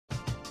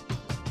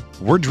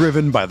We're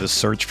driven by the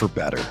search for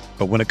better.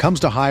 But when it comes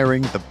to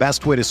hiring, the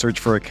best way to search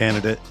for a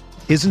candidate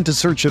isn't to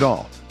search at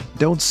all.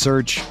 Don't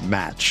search,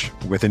 match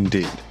with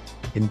Indeed.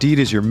 Indeed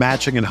is your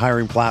matching and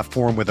hiring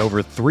platform with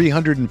over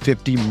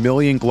 350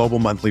 million global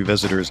monthly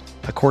visitors,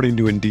 according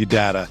to Indeed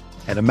data,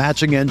 and a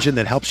matching engine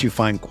that helps you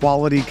find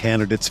quality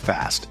candidates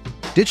fast.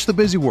 Ditch the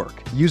busy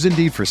work. Use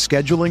Indeed for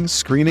scheduling,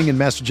 screening, and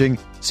messaging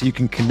so you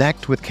can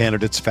connect with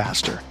candidates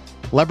faster.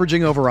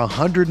 Leveraging over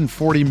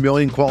 140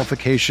 million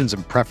qualifications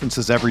and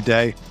preferences every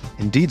day,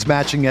 Indeed's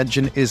matching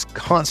engine is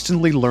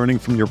constantly learning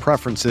from your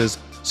preferences,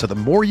 so the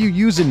more you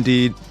use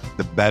Indeed,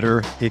 the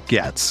better it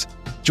gets.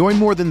 Join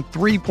more than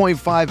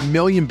 3.5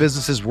 million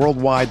businesses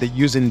worldwide that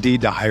use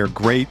Indeed to hire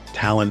great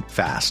talent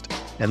fast.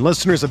 And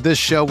listeners of this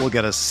show will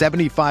get a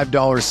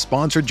 $75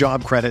 sponsored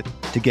job credit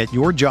to get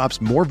your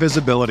jobs more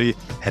visibility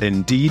at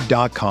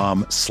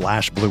Indeed.com/Blue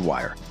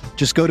Wire.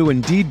 Just go to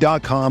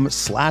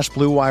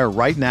Indeed.com/Blue Wire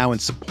right now and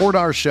support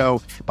our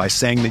show by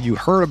saying that you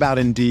heard about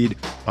Indeed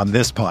on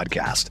this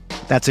podcast.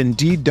 That's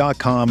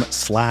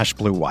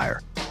Indeed.com/Blue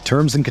Wire.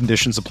 Terms and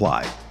conditions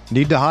apply.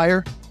 Need to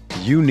hire?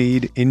 You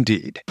need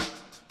Indeed.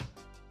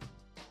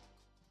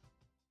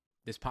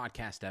 This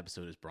podcast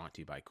episode is brought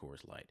to you by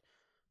Coors Light.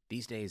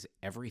 These days,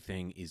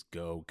 everything is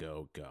go,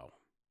 go, go.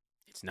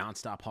 It's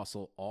nonstop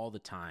hustle all the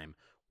time.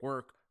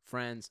 Work,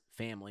 friends,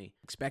 family,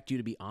 expect you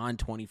to be on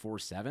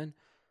 24/7.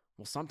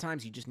 Well,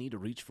 sometimes you just need to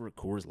reach for a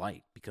Coors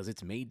Light because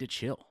it's made to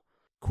chill.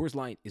 Coors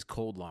Light is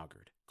cold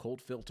lagered,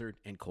 cold filtered,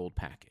 and cold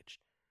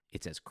packaged.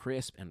 It's as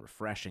crisp and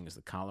refreshing as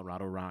the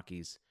Colorado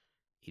Rockies.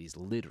 It is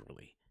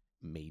literally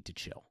made to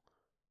chill.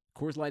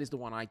 Coors Light is the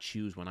one I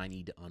choose when I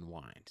need to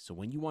unwind. So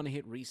when you want to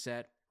hit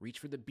reset, reach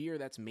for the beer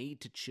that's made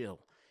to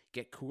chill.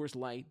 Get Coors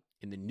Light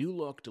in the new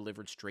look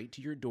delivered straight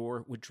to your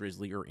door with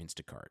Drizzly or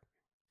Instacart.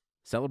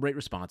 Celebrate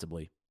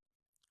responsibly.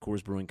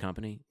 Coors Brewing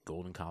Company,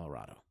 Golden,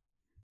 Colorado.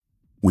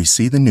 We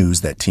see the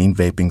news that teen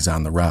vaping's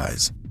on the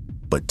rise,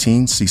 but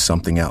teens see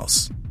something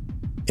else.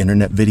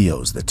 Internet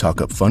videos that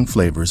talk up fun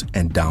flavors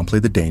and downplay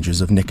the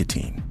dangers of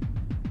nicotine.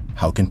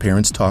 How can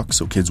parents talk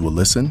so kids will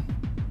listen?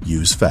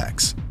 Use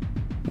facts.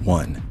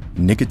 1.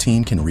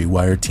 Nicotine can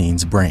rewire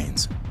teens'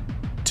 brains.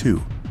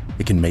 2.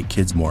 It can make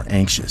kids more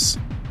anxious.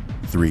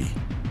 3.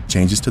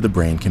 Changes to the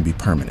brain can be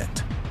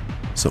permanent.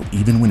 So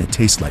even when it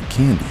tastes like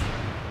candy,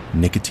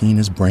 nicotine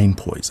is brain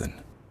poison.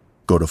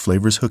 Go to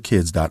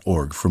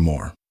flavorshookkids.org for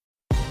more.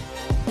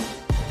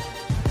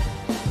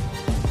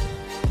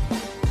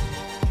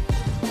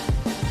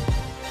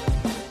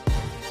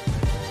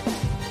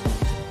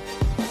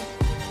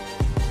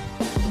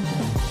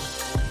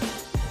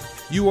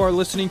 You are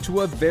listening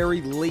to a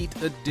very late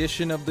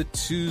edition of the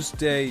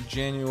Tuesday,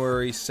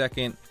 January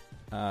 2nd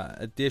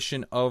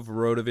edition of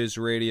RotoViz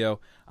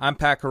Radio. I'm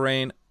Pat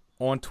Kerrane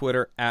on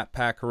Twitter at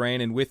Pat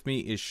Kerrane, and with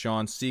me is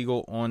Sean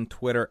Siegel on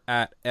Twitter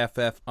at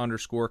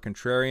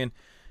FF_contrarian.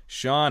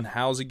 Sean,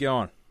 how's it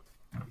going?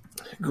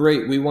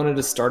 Great. We wanted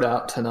to start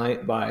out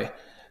tonight by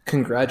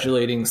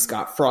congratulating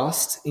Scott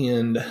Frost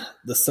and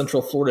the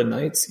Central Florida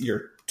Knights,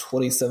 your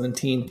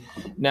 2017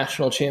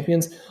 national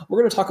champions. We're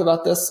going to talk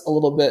about this a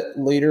little bit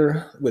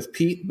later with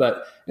Pete,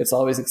 but it's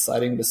always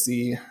exciting to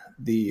see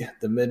the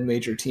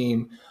mid-major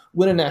team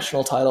win a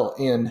national title.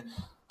 And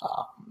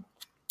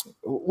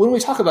when we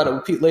talk about it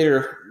with Pete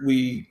later,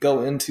 we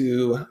go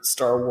into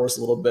Star Wars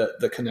a little bit,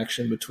 the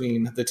connection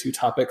between the two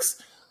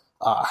topics.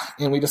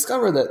 And we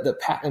discover that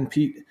Pat and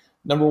Pete,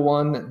 number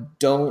one,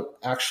 don't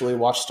actually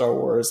watch Star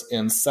Wars.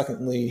 And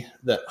secondly,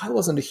 that I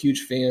wasn't a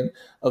huge fan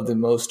of the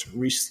most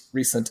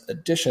recent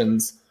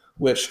additions,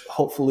 which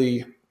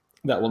hopefully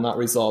that will not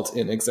result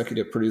in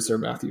executive producer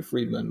Matthew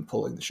Friedman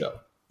pulling the show.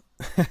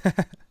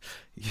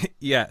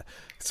 Yeah.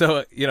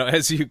 So,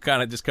 as you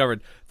kind of just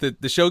covered,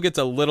 the show gets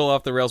a little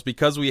off the rails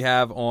because we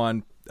have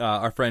on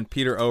our friend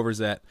Peter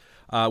Overzet.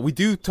 We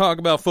do talk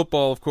about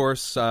football, of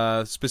course.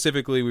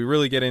 Specifically, we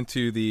really get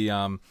into the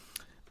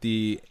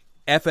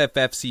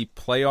FFFC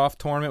playoff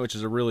tournament, which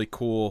is a really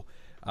cool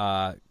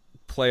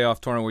playoff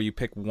tournament where you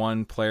pick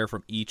one player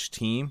from each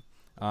team.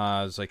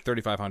 It's like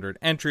 3,500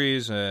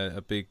 entries,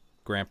 a big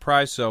grand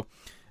prize. So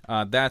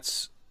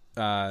that's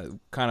kind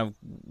of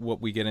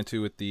what we get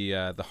into with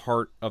the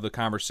heart of the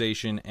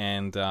conversation.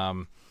 And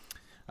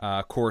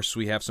of course,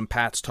 we have some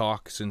Pats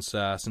talk since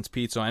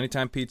Pete's on.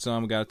 Anytime Pete's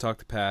on, we got to talk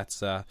to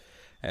Pats.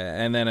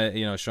 And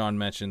then Sean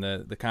mentioned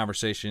the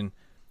conversation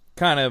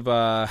kind of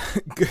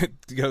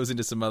goes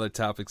into some other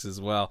topics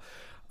as well.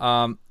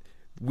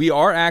 We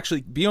are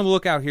actually, be on the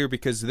lookout here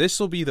because this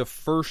will be the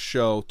first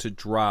show to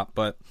drop,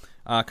 but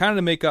kind of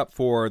to make up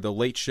for the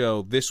late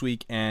show this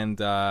week and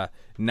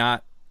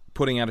not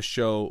putting out a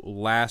show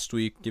last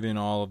week, given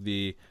all of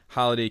the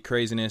holiday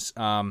craziness.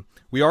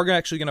 We are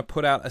actually going to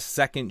put out a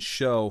second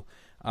show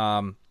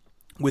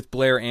with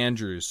Blair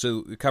Andrews,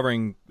 so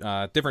covering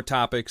different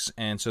topics,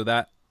 and so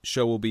that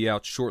show will be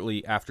out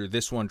shortly after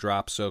this one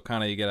drops. So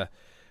kind of you get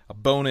a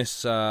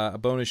bonus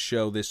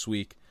show this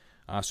week.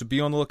 So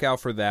be on the lookout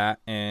for that,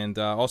 and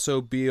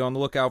also be on the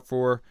lookout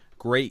for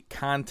great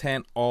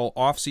content all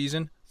off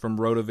season from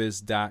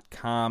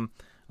rotoviz.com,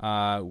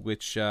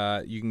 which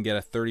you can get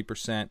a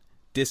 30%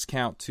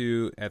 discount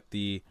too at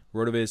the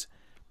RotoViz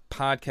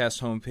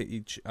podcast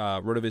homepage,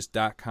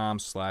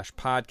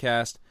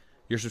 rotoviz.com/podcast.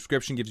 Your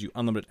subscription gives you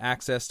unlimited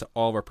access to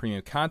all of our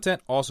premium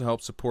content. Also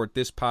helps support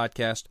this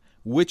podcast,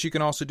 which you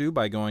can also do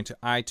by going to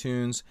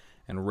iTunes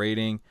and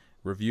rating,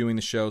 reviewing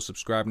the show,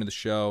 subscribing to the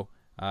show.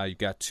 You've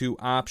got two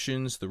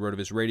options, the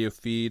RotoViz radio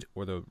feed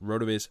or the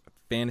RotoViz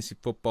fantasy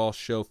football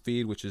show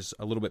feed, which is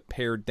a little bit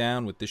pared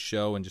down with this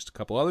show and just a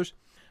couple others.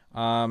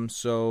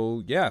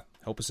 So yeah,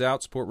 help us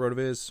out, support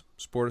RotoViz,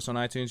 support us on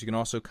iTunes. You can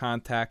also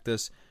contact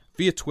us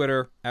via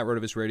Twitter at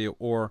RotoViz Radio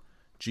or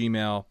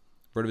Gmail,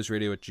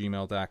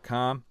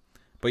 rotovizradio@gmail.com.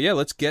 But yeah,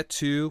 let's get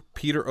to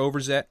Peter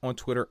Overzet on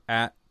Twitter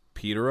at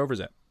Peter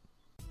Overzet.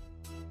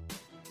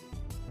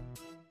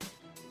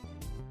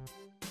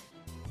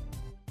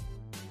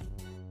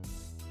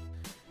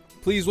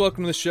 Please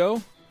welcome to the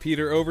show,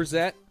 Peter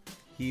Overzet.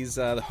 He's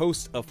the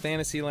host of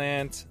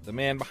Fantasyland, the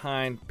man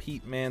behind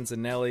Pete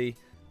Manzanelli.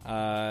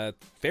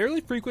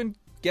 Fairly frequent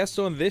guest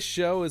on this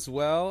show as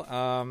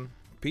well.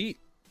 Pete,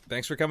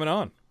 thanks for coming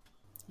on.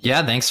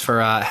 Yeah, thanks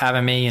for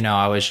having me.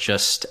 I was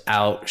just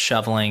out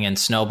shoveling and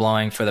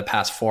snowblowing for the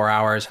past 4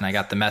 hours, and I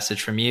got the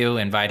message from you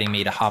inviting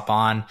me to hop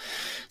on.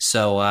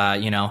 So,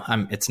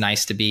 it's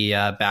nice to be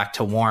back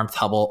to warmth,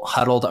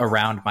 huddled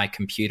around my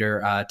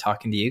computer,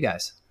 talking to you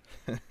guys.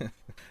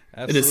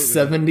 It is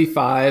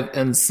 75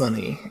 and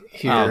sunny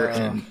here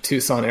in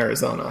Tucson,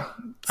 Arizona.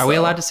 Are we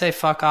allowed to say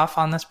fuck off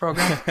on this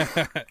program?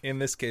 In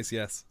this case,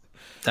 yes.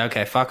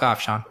 Okay, fuck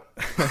off, Sean.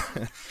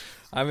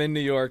 I'm in New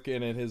York,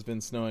 and it has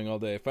been snowing all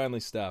day. It finally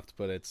stopped,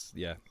 but I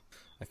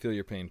feel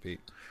your pain, Pete.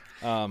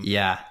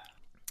 Yeah.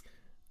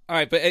 All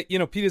right, but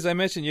Pete, as I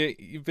mentioned,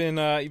 you've been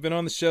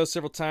on the show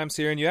several times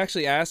here, and you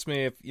actually asked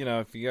me if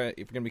you're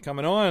going to be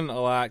coming on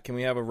a lot, can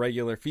we have a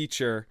regular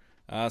feature?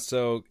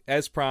 So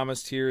as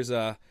promised, here's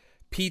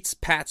Pete's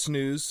Pats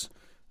News.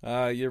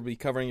 You'll be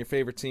covering your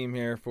favorite team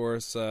here for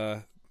us,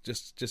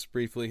 just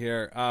briefly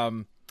here.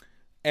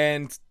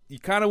 And you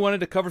kind of wanted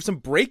to cover some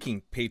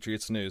breaking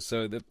Patriots news.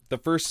 So the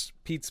first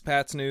Pete's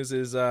Pats News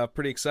is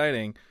pretty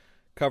exciting,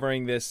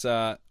 covering this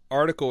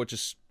article, which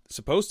is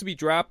supposed to be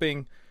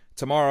dropping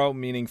tomorrow,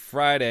 meaning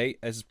Friday,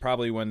 as is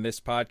probably when this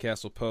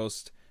podcast will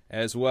post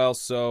as well.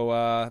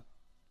 So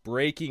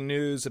breaking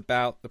news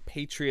about the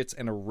Patriots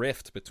and a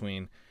rift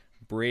between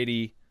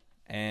Brady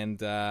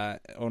and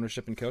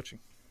ownership and coaching.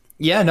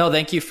 Yeah, no,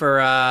 thank you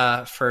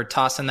for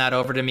tossing that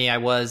over to me. I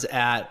was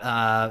at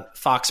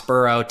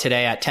Foxborough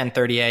today at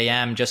 10:30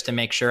 a.m. just to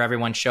make sure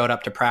everyone showed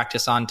up to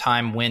practice on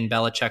time when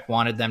Belichick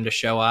wanted them to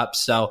show up.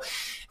 So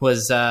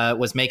was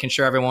making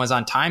sure everyone was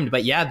on time.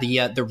 But yeah,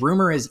 the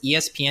rumor is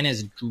ESPN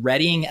is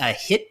readying a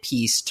hit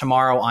piece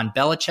tomorrow on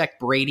Belichick,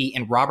 Brady,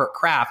 and Robert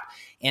Kraft.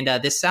 And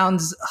this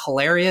sounds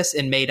hilarious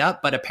and made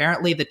up, but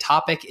apparently the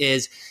topic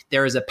is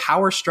there is a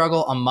power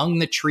struggle among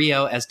the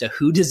trio as to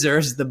who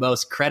deserves the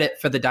most credit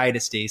for the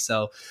dynasty.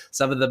 So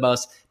some of the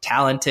most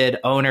talented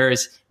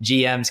owners,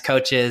 GMs,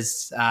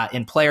 coaches,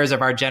 and players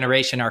of our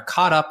generation are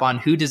caught up on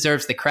who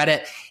deserves the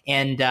credit.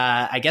 And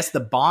I guess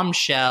the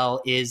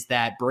bombshell is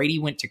that Brady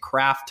went to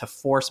Kraft to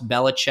force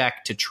Belichick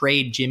to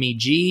trade Jimmy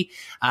G,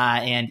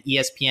 and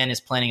ESPN is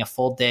planning a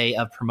full day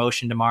of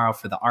promotion tomorrow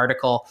for the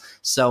article.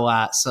 So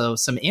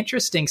some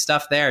interesting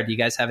stuff there. Do you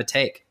guys have a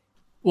take?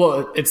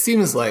 Well, it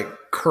seems like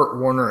Kurt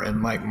Warner and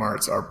Mike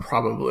Martz are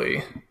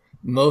probably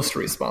most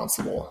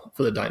responsible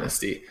for the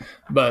dynasty.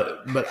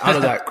 But out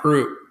of that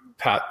group,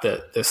 Pat,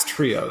 this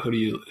trio, who do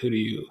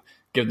you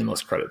give the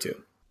most credit to?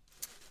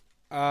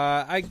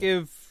 I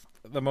give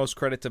the most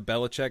credit to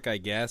Belichick, I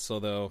guess.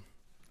 Although,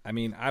 I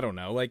mean, I don't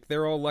know. Like,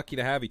 they're all lucky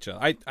to have each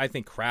other. I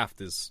think Kraft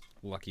is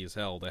lucky as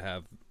hell to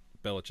have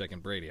Belichick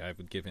and Brady. I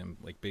would give him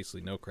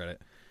basically no credit,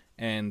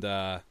 and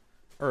as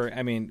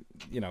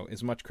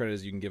much credit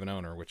as you can give an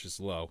owner, which is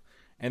low.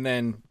 And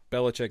then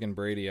Belichick and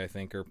Brady, I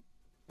think, are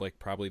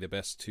probably the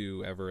best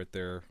two ever at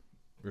their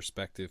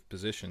respective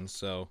positions.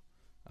 So,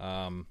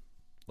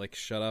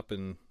 shut up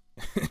and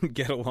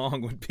get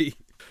along would be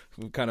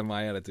kind of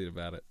my attitude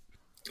about it.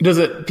 Does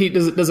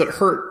it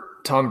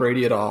hurt Tom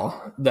Brady at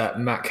all that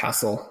Matt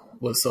Castle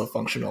was so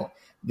functional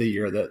the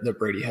year that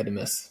Brady had to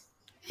miss?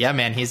 Yeah,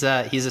 man, he's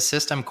a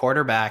system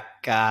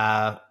quarterback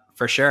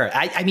for sure.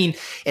 I mean,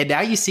 and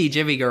now you see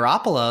Jimmy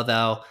Garoppolo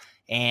though,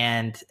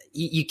 and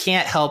you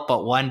can't help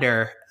but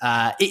wonder.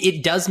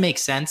 It does make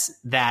sense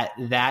that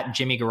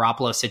Jimmy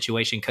Garoppolo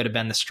situation could have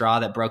been the straw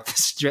that broke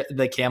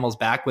the camel's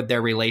back with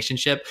their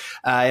relationship.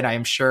 And I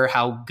am sure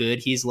how good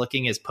he's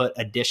looking has put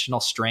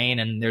additional strain.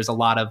 And there's a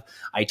lot of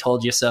I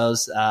told you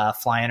so's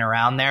flying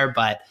around there.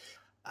 But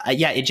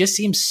it just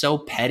seems so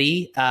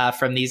petty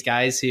from these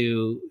guys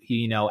who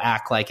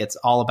act like it's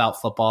all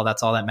about football.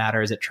 That's all that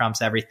matters. It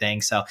trumps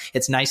everything. So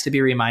it's nice to be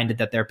reminded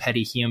that they're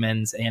petty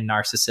humans and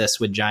narcissists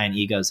with giant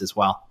egos as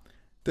well.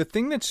 The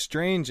thing that's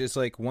strange is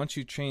once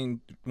you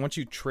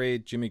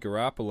trade Jimmy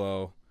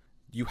Garoppolo,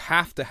 you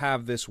have to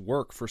have this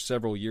work for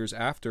several years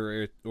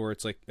after it, or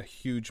it's a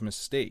huge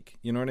mistake.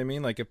 You know what I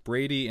mean? If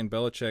Brady and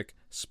Belichick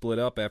split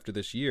up after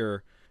this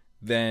year,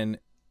 then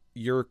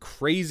you're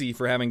crazy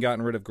for having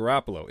gotten rid of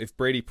Garoppolo. If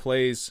Brady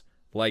plays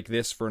like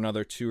this for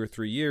another 2 or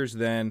 3 years,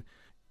 then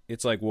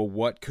it's like, well,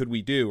 what could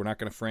we do? We're not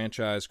going to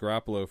franchise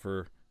Garoppolo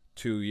for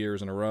 2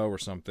 years in a row or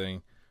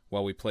something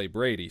while we play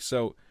Brady.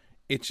 So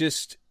it's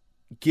just,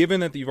 given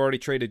that you've already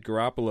traded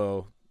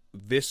Garoppolo,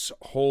 this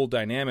whole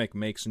dynamic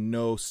makes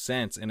no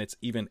sense, and it's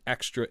even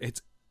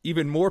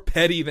more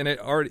petty than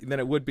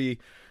it would be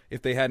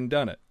if they hadn't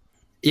done it.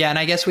 Yeah, and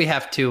I guess we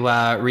have to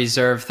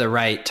reserve the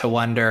right to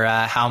wonder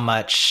how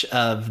much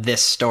of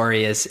this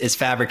story is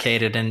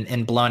fabricated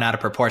and blown out of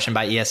proportion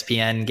by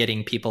ESPN,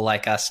 getting people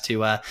like us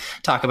to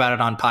talk about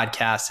it on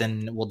podcasts,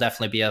 and will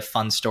definitely be a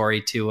fun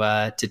story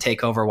to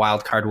take over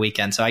Wild Card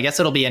Weekend. So I guess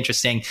it'll be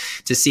interesting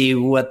to see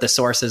what the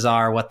sources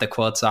are, what the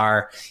quotes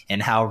are,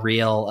 and how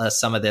real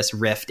some of this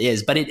rift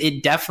is. But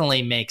it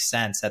definitely makes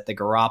sense that the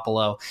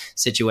Garoppolo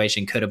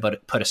situation could have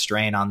put a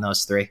strain on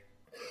those three.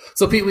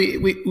 So Pete,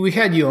 we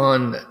had you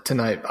on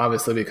tonight,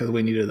 obviously, because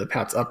we needed the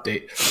Pats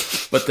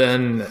update, but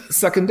then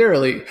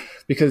secondarily,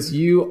 because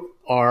you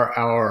are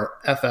our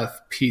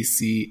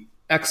FFPC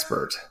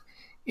expert,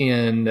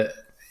 and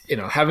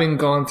having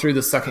gone through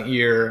the second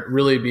year,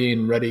 really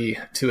being ready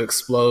to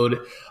explode,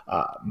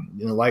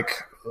 like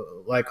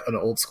an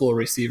old school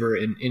receiver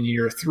in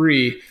year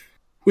 3,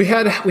 we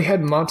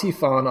had Monty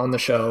Fawn on the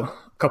show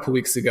a couple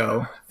weeks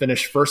ago,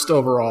 finished first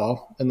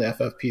overall in the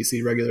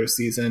FFPC regular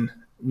season,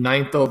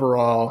 9th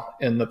overall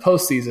in the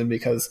postseason,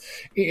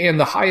 and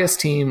the highest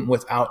team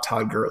without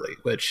Todd Gurley,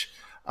 which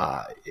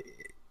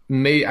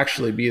may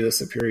actually be the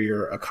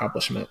superior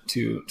accomplishment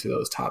to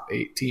those top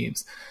 8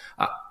 teams.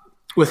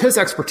 With his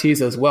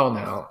expertise as well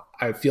now,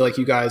 I feel like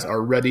you guys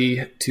are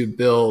ready to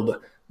build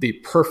the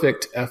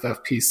perfect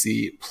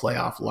FFPC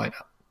playoff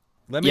lineup.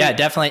 Yeah,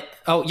 definitely.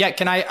 Oh, yeah.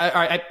 Can I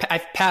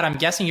Pat, I'm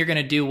guessing you're going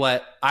to do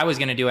what I was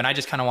going to do, and I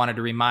just kind of wanted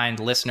to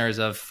remind listeners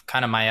of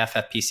kind of my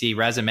FFPC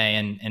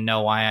resume and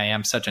know why I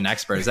am such an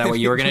expert. Is that what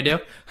you were going to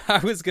do? I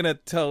was going to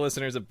tell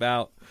listeners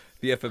about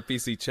the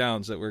FFPC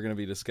challenge that we're going to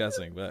be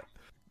discussing, but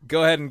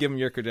go ahead and give them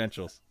your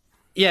credentials.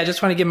 Yeah, I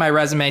just want to give my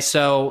resume.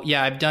 So,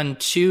 yeah, I've done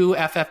 2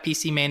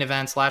 FFPC main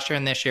events last year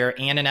and this year,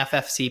 and an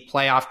FFC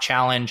playoff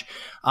challenge.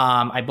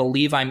 I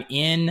believe I'm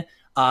in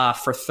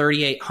for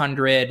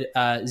 3,800,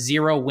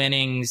 0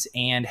 winnings,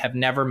 and have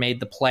never made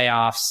the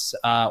playoffs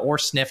or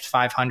sniffed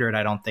 500,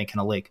 I don't think, in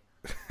a league.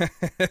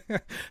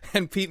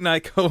 And Pete and I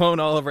co-own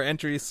all of our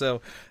entries,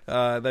 so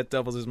that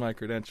doubles as my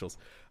credentials.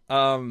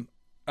 All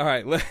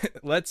right,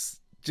 let's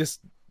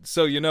just,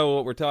 so you know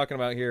what we're talking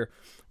about here,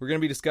 we're going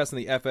to be discussing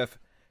the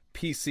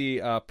FFPC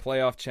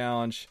playoff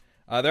challenge.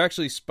 They're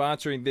actually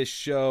sponsoring this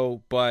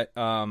show, but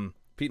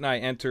Pete and I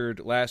entered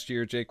last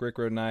year. Jake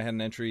Rickrode and I had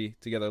an entry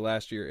together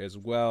last year as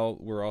well.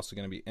 We're also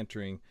going to be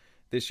entering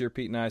this year,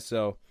 Pete and I.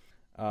 So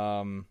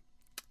I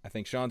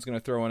think Sean's going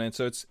to throw one in.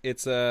 So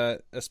it's a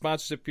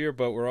sponsorship here,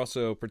 but we're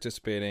also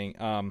participating.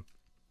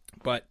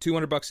 But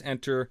 $200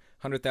 enter,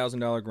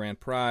 $100,000 grand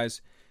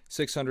prize,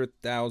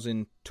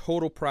 $600,000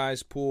 total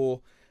prize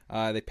pool.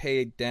 They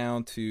paid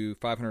down to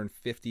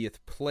 550th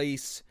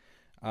place.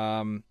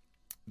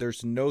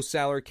 There's no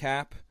salary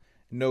cap.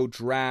 No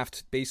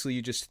draft. Basically,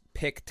 you just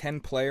pick 10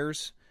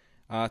 players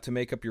to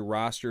make up your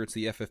roster. It's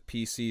the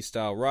FFPC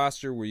style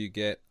roster where you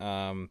get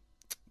 2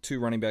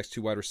 running backs,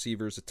 2 wide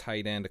receivers, a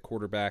tight end, a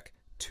quarterback,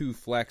 2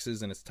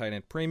 flexes, and it's tight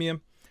end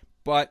premium.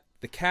 But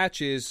the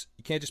catch is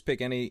you can't just pick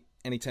any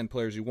 10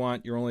 players you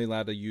want. You're only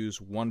allowed to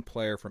use 1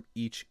 player from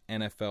each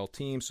NFL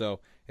team. So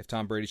if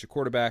Tom Brady's your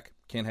quarterback,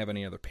 can't have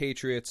any other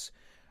Patriots.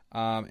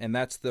 And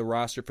that's the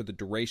roster for the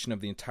duration of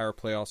the entire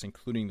playoffs,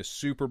 including the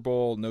Super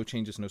Bowl. No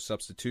changes, no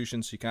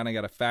substitutions. So you kind of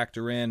got to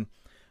factor in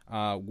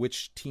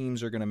which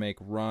teams are going to make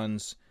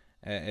runs,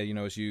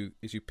 as you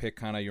pick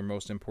kind of your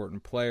most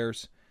important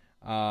players.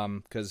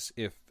 Because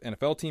if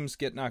NFL teams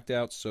get knocked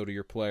out, so do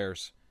your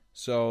players.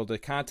 So the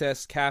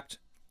contest capped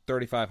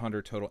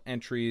 3,500 total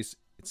entries.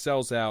 It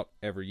sells out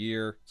every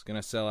year. It's going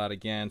to sell out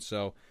again.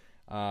 So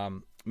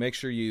make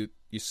sure you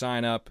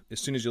sign up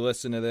as soon as you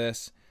listen to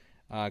this.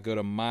 Go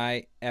to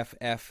myffpc.com,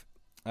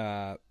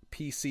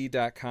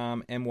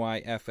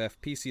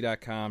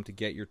 myffpc.com to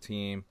get your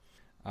team.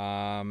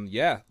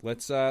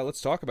 Let's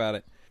talk about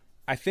it.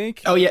 I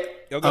think. Oh yeah.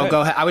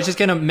 Go ahead. I was just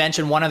going to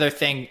mention one other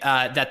thing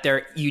that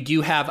you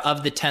do have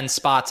of the 10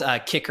 spots,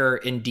 kicker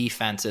in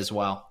defense as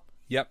well.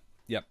 Yep.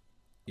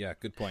 Yeah,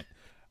 good point.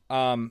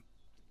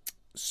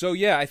 So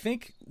yeah, I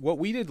think what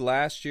we did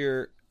last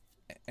year,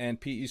 and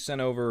Pete, you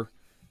sent over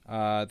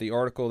the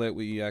article that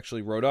we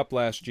actually wrote up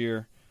last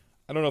year.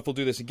 I don't know if we'll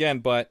do this again,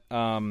 but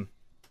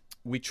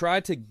we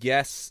tried to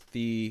guess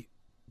the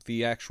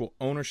actual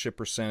ownership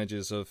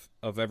percentages of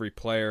every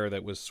player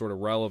that was sort of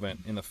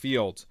relevant in the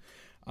field.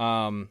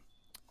 And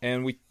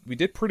we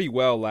did pretty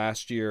well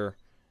last year.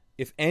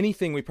 If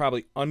anything, we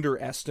probably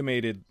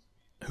underestimated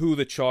who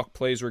the chalk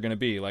plays were going to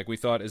be. Like we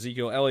thought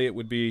Ezekiel Elliott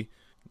would be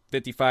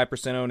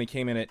 55% owned. He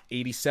came in at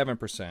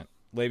 87%.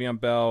 Le'Veon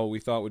Bell, we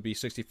thought would be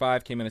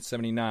 65, came in at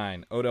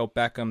 79. Odell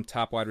Beckham,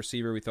 top wide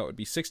receiver, we thought would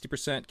be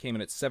 60%, came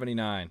in at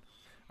 79.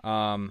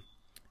 And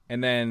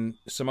then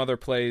some other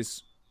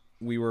plays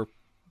we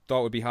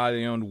thought would be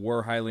highly owned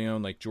were highly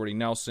owned, like Jordy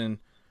Nelson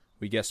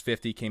we guessed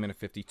 50, came in at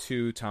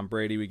 52. Tom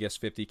Brady, we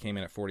guessed 50, came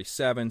in at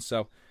 47.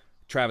 So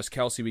Travis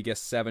Kelce, we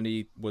guessed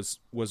 70, was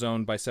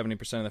owned by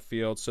 70% of the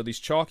field. So these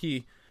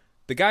chalky,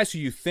 the guys who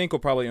you think will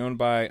probably owned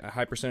by a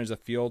high percentage of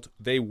the field,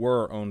 they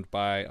were owned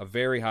by a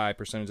very high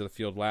percentage of the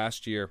field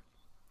last year.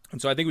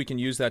 And so I think we can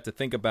use that to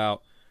think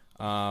about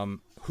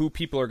who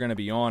people are going to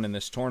be on in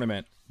this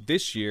tournament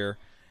this year.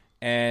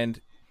 And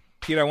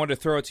Pete, I wanted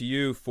to throw it to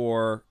you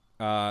for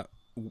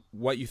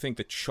what you think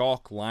the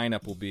chalk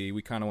lineup will be.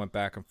 We kind of went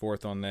back and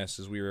forth on this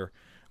as we were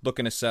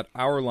looking to set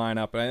our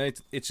lineup. And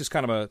it's just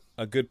kind of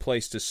a good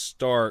place to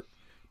start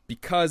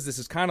because this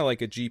is kind of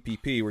like a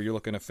GPP where you're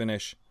looking to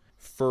finish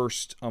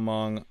first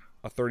among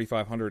a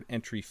 3,500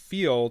 entry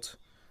field.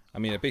 I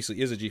mean, it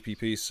basically is a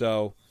GPP,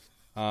 so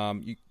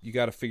you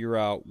got to figure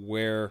out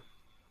where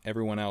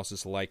everyone else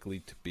is likely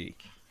to be.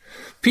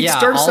 Pete,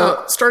 start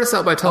us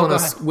out by telling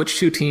us which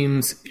two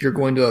teams you're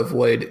going to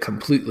avoid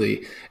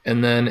completely,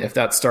 and then if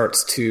that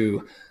starts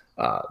to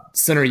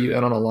center you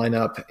in on a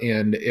lineup,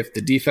 and if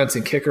the defense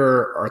and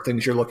kicker are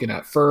things you're looking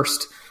at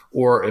first,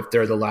 or if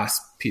they're the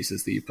last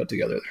pieces that you put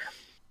together there.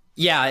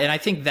 Yeah, and I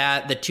think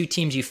that the two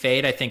teams you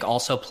fade, I think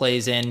also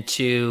plays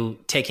into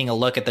taking a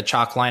look at the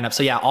chalk lineup.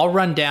 So yeah, I'll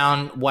run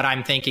down what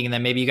I'm thinking, and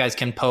then maybe you guys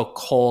can poke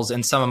holes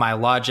in some of my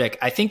logic.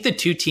 I think the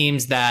two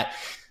teams that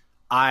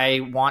I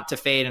want to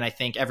fade, and I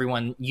think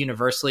everyone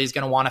universally is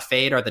going to want to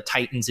fade, are the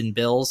Titans and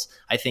Bills.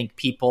 I think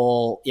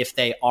people, if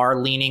they are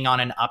leaning on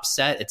an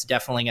upset, it's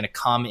definitely going to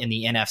come in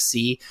the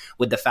NFC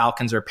with the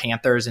Falcons or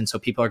Panthers, and so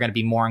people are going to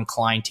be more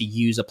inclined to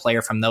use a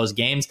player from those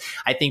games.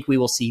 I think we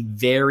will see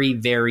very,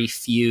 very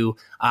few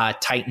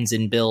Titans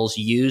and Bills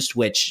used,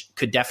 which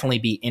could definitely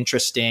be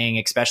interesting,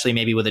 especially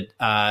maybe with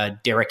a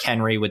Derrick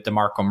Henry with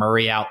DeMarco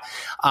Murray out.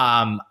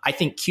 I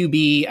think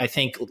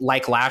QB,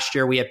 like last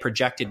year, we had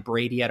projected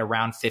Brady at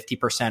around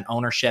 50%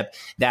 ownership.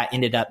 That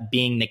ended up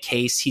being the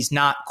case. He's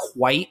not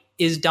quite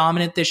as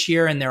dominant this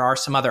year, and there are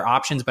some other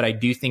options, but I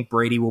do think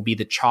Brady will be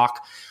the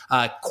chalk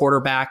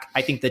quarterback.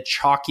 I think the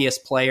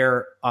chalkiest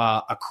player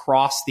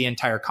across the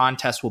entire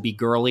contest will be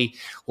Gurley.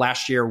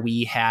 Last year,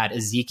 we had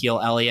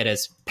Ezekiel Elliott,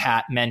 as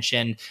Pat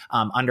mentioned,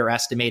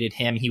 underestimated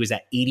him. He was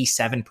at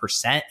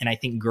 87%, and I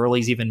think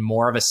Gurley's even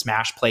more of a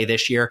smash play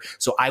this year.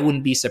 So I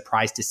wouldn't be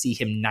surprised to see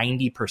him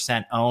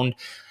 90% owned,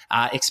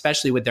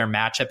 especially with their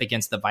matchup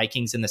against the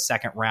Vikings in the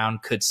second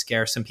round, could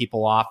scare some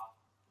people off.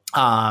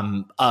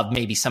 Of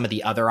maybe some of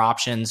the other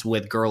options,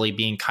 with Gurley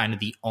being kind of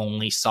the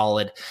only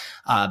solid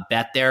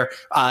bet there.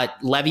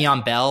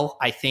 Le'Veon Bell,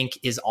 I think,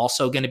 is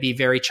also going to be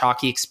very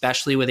chalky,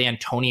 especially with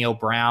Antonio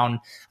Brown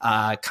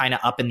kind of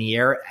up in the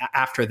air.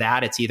 After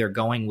that, it's either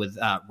going with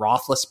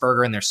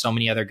Roethlisberger, and there's so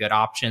many other good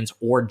options,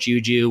 or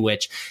Juju,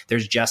 which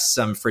there's just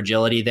some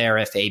fragility there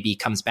if AB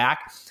comes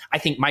back. I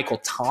think Michael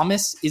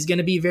Thomas is going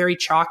to be very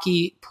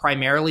chalky,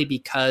 primarily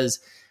because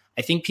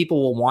I think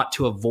people will want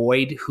to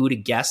avoid who to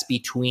guess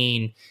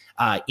between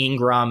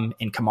Ingram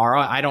and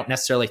Kamara. I don't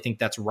necessarily think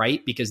that's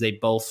right, because they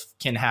both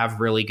can have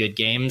really good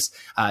games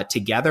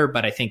together,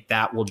 but I think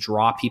that will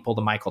draw people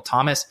to Michael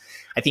Thomas.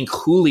 I think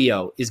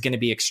Julio is going to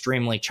be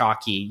extremely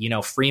chalky.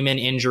 Freeman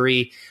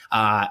injury.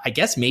 I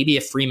guess maybe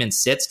if Freeman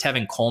sits,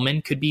 Tevin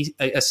Coleman could be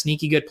a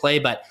sneaky good play,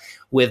 but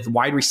with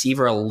wide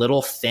receiver a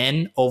little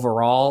thin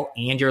overall,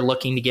 and you're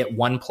looking to get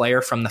one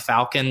player from the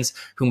Falcons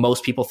who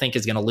most people think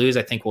is going to lose,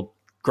 I think will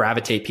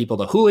gravitate people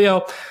to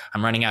Julio.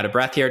 I'm running out of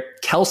breath here.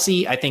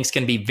 Kelce, I think, is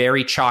going to be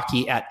very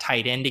chalky at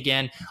tight end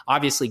again.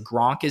 Obviously,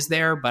 Gronk is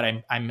there, but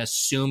I'm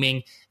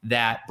assuming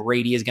that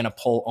Brady is going to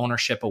pull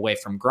ownership away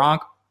from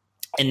Gronk.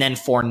 And then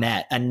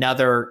Fournette,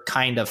 another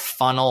kind of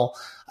funnel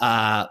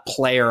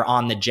player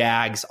on the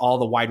Jags. All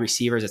the wide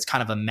receivers, it's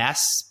kind of a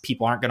mess.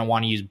 People aren't going to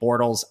want to use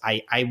Bortles.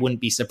 I wouldn't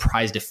be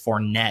surprised if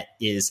Fournette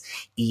is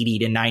 80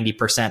 to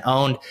 90%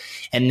 owned.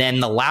 And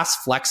then the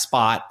last flex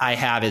spot I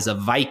have is a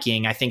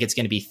Viking. I think it's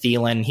going to be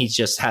Thielen. He's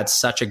just had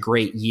such a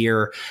great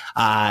year.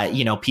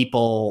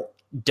 People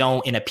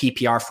don't, in a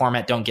PPR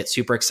format, don't get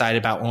super excited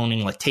about owning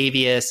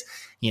Latavius.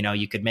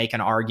 You could make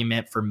an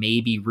argument for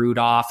maybe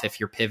Rudolph if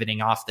you're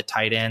pivoting off the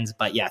tight ends.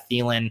 But yeah,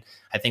 Thielen,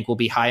 I think, will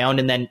be high owned.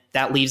 And then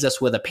that leaves us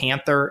with a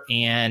Panther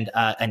and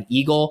an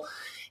Eagle.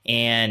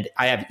 And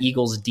I have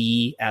Eagles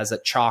D as a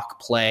chalk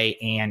play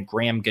and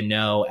Graham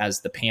Gano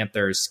as the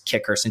Panthers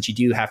kicker, since you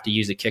do have to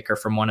use a kicker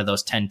from one of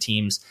those 10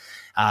 teams.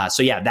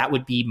 So yeah, that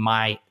would be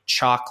my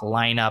chalk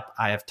lineup.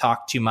 I have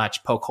talked too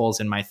much. Poke holes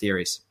in my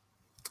theories.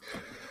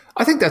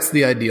 I think that's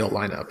the ideal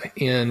lineup.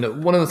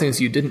 And one of the things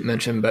you didn't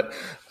mention, but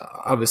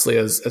obviously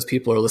as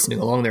people are listening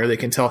along there, they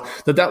can tell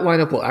that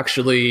lineup will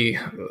actually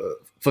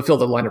fulfill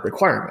the lineup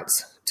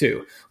requirements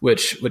too,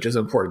 which is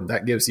important.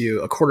 That gives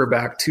you a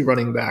quarterback, 2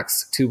 running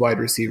backs, 2 wide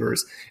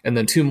receivers, and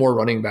then 2 more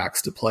running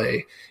backs to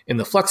play in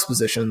the flex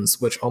positions,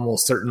 which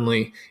almost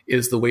certainly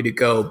is the way to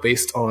go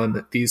based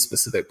on these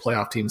specific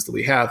playoff teams that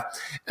we have.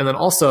 And then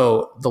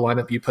also the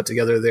lineup you put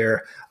together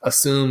there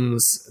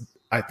assumes,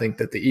 I think,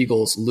 that the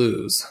Eagles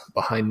lose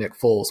behind Nick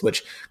Foles,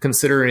 which,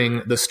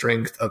 considering the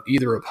strength of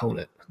either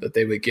opponent that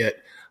they would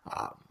get,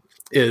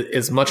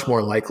 is much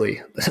more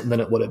likely than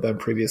it would have been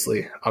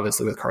previously,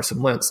 obviously, with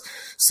Carson Wentz.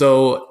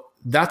 So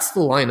that's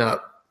the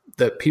lineup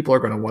that people are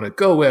going to want to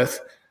go with.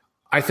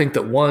 I think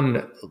that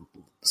one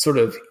sort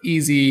of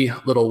easy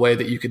little way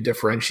that you could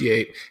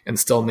differentiate and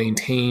still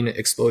maintain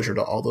exposure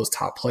to all those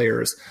top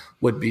players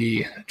would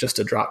be just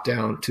to drop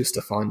down to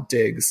Stephon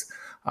Diggs.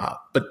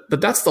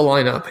 But that's the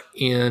lineup.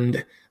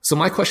 And so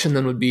my question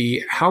then would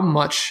be, how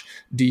much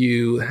do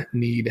you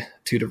need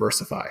to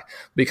diversify?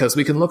 Because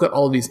we can look at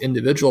all of these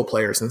individual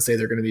players and say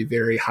they're going to be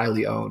very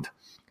highly owned.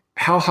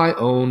 How high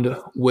owned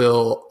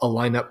will a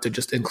lineup that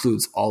just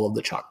includes all of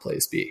the chalk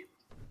plays be?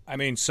 I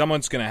mean,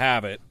 someone's going to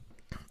have it.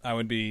 I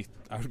would be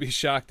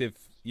shocked if,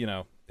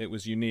 it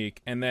was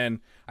unique. And then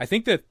I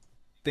think the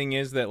thing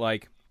is that,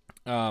 like,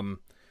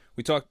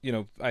 we talked,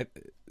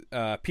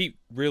 Pete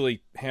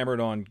really hammered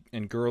on,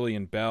 and Gurley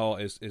and Bell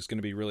is going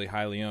to be really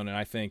highly owned. And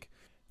I think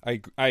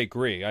I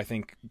agree. I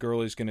think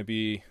Gurley's going to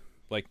be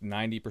like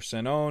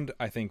 90% owned.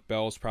 I think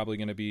Bell's probably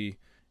going to be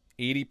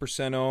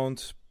 80%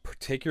 owned,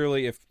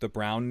 particularly if the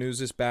Brown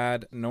news is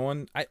bad.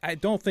 I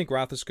don't think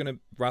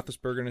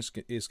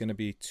Roethlisberger is going to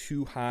be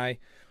too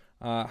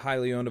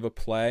highly owned of a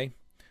play,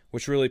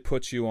 which really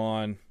puts you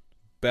on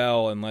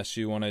Bell unless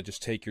you want to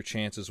just take your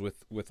chances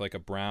with like a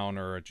Brown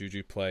or a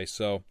Juju play.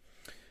 So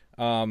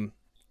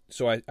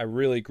I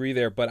really agree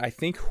there. But I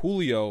think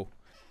Julio,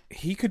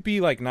 he could be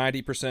like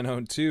 90%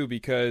 owned too,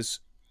 because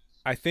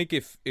I think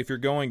if you're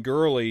going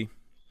Gurley,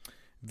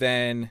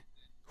 then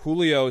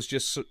Julio is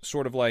just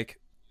sort of like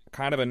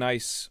kind of a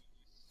nice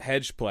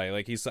hedge play.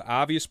 Like, he's the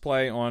obvious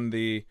play on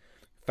the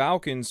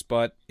Falcons,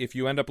 but if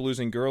you end up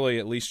losing Gurley,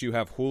 at least you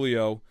have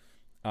Julio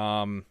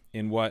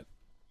in what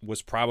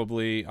was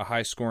probably a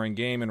high-scoring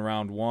game in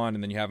round one,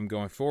 and then you have him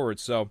going forward.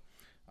 So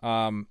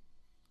I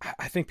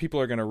think people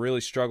are going to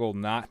really struggle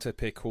not to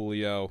pick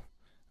Julio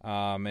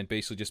and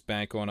basically just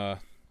bank on a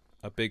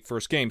big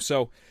first game.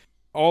 So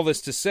all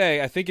this to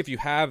say, I think if you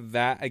have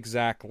that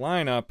exact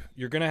lineup,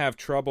 you're going to have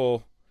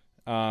trouble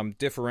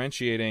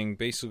differentiating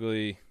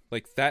basically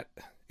like that.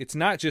 It's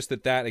not just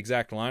that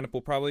exact lineup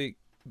will probably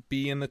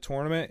be in the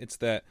tournament. It's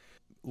that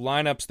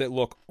lineups that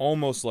look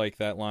almost like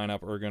that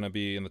lineup are going to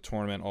be in the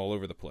tournament all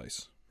over the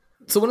place.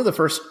 So one of the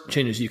first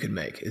changes you could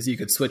make is you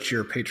could switch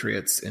your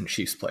Patriots and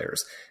Chiefs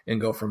players and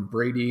go from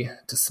Brady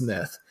to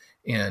Smith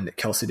and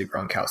Kelsey to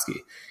Gronkowski.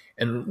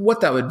 And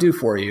what that would do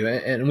for you,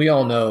 and we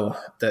all know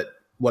that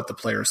what the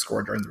players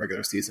score during the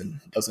regular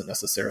season doesn't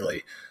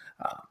necessarily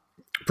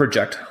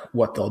project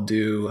what they'll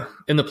do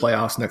in the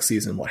playoffs next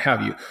season, what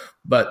have you.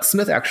 But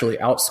Smith actually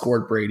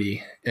outscored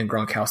Brady, and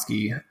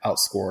Gronkowski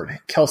outscored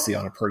Kelsey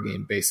on a per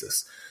game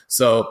basis.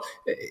 So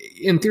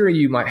in theory,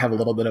 you might have a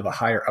little bit of a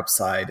higher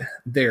upside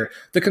there.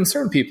 The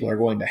concern people are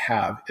going to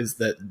have is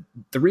that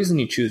the reason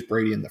you choose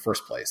Brady in the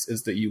first place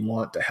is that you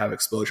want to have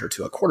exposure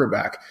to a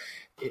quarterback,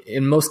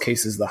 in most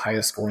cases, the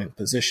highest scoring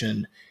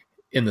position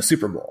in the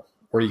Super Bowl,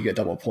 where you get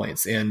double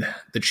points. And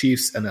the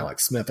Chiefs and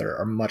Alex Smith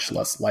are much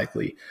less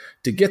likely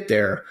to get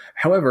there.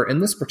 However,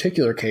 in this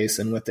particular case,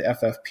 and with the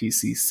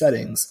FFPC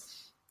settings,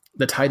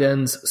 the tight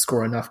ends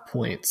score enough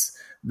points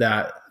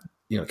that,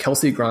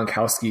 Kelsey,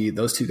 Gronkowski,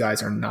 those two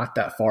guys are not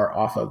that far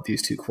off of these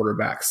two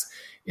quarterbacks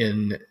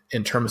in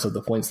terms of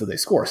the points that they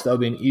score. So that would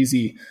be an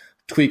easy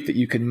tweak that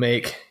you could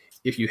make.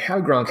 If you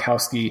have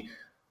Gronkowski,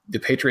 the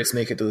Patriots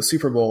make it to the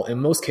Super Bowl. In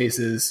most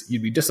cases,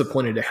 you'd be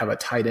disappointed to have a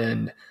tight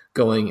end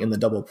going in the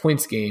double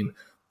points game,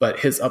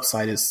 but his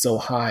upside is so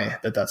high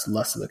that that's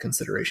less of a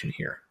consideration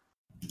here.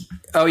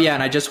 Oh, yeah.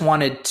 And I just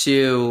wanted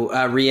to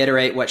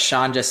reiterate what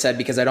Sean just said,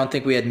 because I don't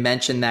think we had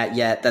mentioned that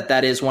yet,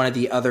 that is one of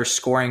the other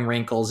scoring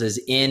wrinkles is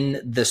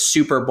in the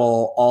Super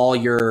Bowl, all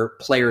your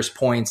players'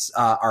 points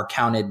are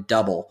counted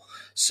double.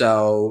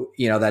 So,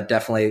 that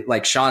definitely,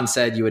 like Sean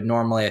said, you would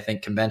normally, I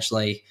think,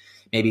 conventionally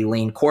maybe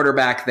lean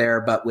quarterback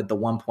there, but with the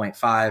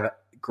 1.5,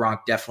 Gronk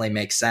definitely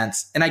makes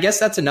sense. And I guess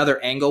that's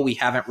another angle we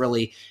haven't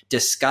really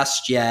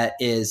discussed yet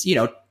is,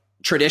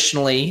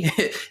 traditionally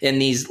in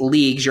these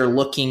leagues, you're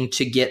looking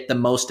to get the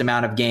most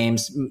amount of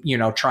games,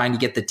 trying to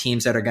get the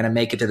teams that are going to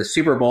make it to the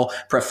Super Bowl,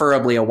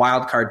 preferably a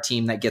wild card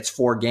team that gets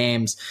 4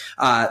 games.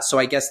 So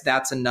I guess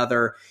that's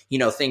another,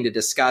 thing to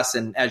discuss.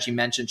 And as you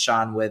mentioned,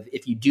 Sean,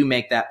 if you do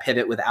make that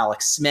pivot with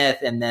Alex Smith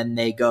and then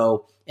they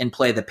go and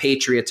play the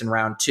Patriots in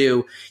round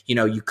 2,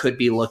 you could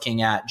be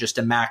looking at just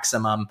a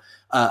maximum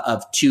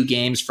of 2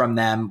 games from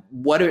them.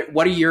 What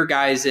are your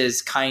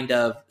guys' kind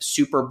of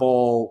Super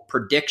Bowl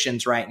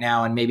predictions right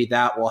now? And maybe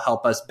that will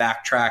help us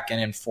backtrack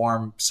and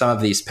inform some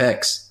of these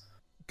picks.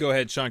 Go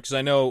ahead, Sean, because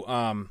I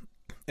know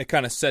it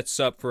kind of sets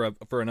up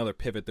for another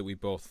pivot that we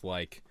both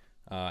like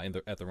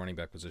at the running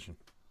back position.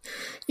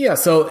 Yeah,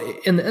 so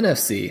in the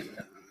NFC,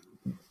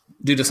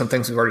 due to some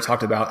things we've already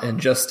talked about and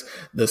just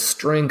the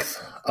strength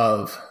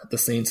of the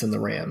Saints and the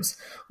Rams,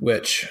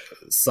 which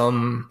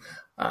some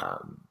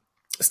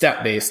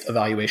stat-based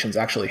evaluations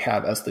actually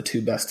have as the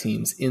 2 best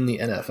teams in the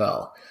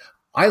NFL.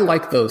 I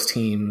like those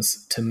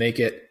teams to make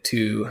it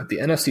to the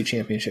NFC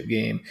Championship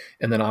game,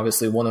 and then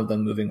obviously one of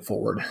them moving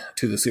forward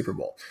to the Super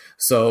Bowl.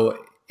 So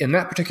in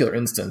that particular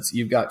instance,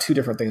 you've got two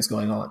different things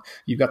going on.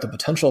 You've got the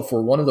potential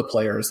for one of the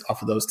players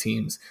off of those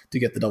teams to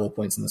get the double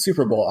points in the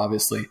Super Bowl,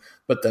 obviously,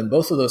 but then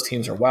both of those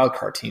teams are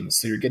wildcard teams,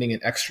 so you're getting an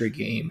extra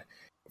game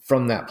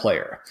from that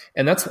player.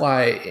 And that's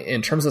why,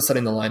 in terms of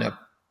setting the lineup,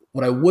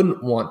 what I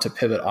wouldn't want to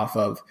pivot off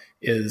of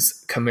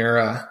is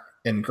Kamara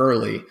and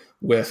Gurley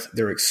with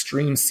their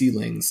extreme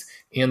ceilings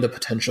and the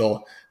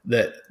potential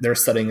that they're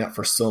setting up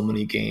for so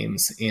many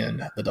games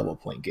and the double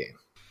point game.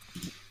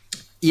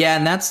 Yeah,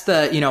 and that's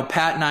Pat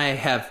and I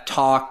have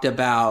talked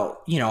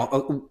about,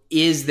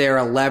 is there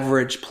a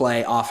leverage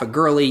play off of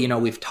Gurley?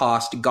 We've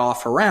tossed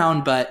Goff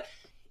around, but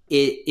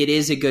it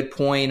is a good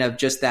point of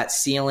just that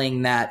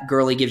ceiling that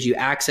Gurley gives you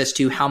access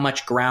to. How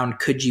much ground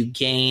could you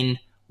gain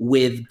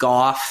with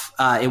Goff?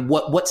 And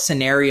what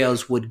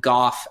scenarios would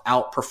Goff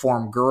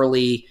outperform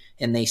Gurley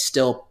and they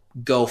still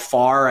go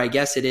far? I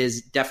guess it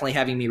is definitely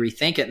having me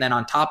rethink it. And then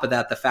on top of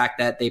that, the fact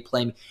that they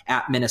play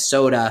at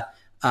Minnesota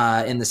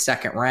in the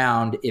second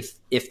round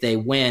if they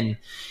win.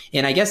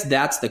 And I guess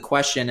that's the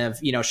question of,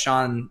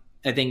 Sean,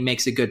 I think,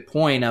 makes a good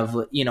point of,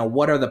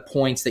 what are the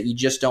points that you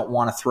just don't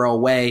want to throw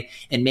away,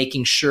 and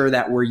making sure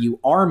that where you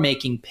are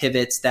making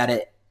pivots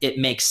that it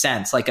makes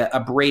sense. Like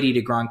a Brady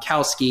to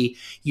Gronkowski,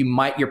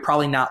 you're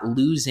probably not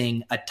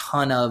losing a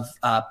ton of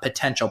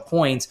potential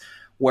points.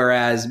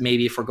 Whereas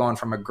maybe if we're going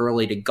from a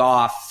Gurley to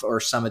Goff or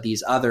some of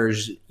these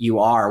others, you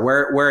are.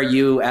 Where are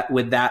you at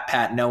with that,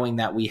 Pat, knowing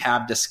that we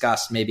have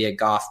discussed maybe a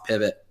Goff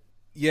pivot?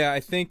 Yeah, I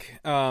think,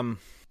 the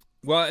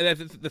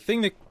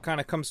thing that kind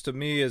of comes to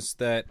me is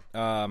that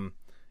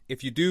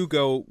if you do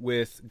go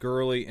with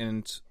Gurley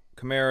and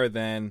Kamara,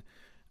 then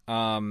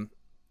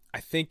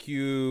I think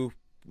you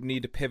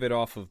need to pivot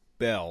off of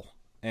Bell.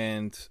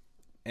 And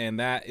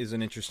that is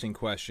an interesting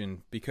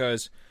question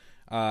because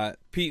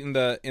Pete, in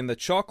the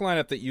chalk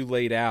lineup that you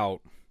laid out,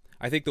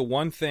 I think the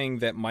one thing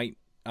that might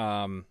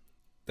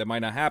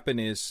not happen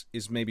is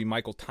maybe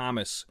Michael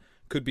Thomas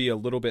could be a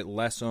little bit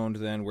less owned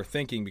than we're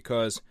thinking,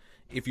 because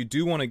if you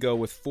do want to go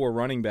with 4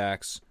 running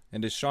backs,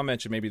 and as Sean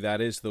mentioned, maybe that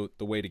is the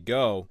way to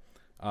go,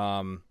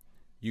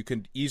 you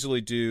could easily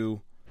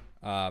do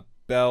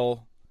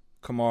Bell,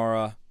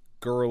 Kamara,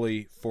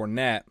 Gurley,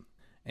 Fournette,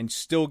 and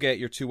still get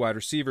your 2 wide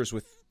receivers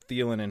with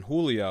Thielen and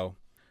Julio.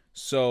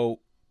 So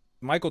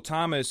Michael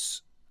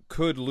Thomas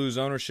could lose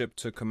ownership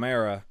to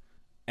Kamara,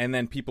 and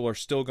then people are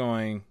still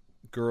going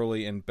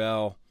Gurley and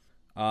Bell.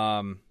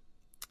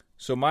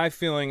 So my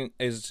feeling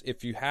is,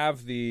 if you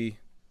have the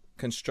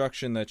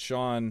construction that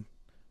Sean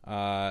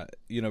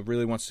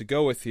really wants to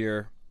go with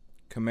here,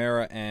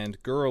 Kamara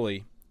and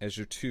Gurley as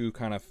your 2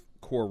 kind of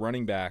core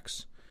running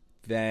backs,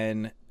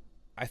 then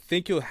I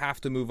think you'll have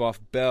to move off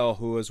Bell,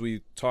 who, as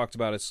we talked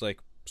about, it's like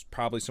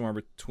probably somewhere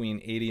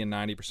between 80 and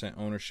 90%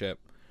 ownership.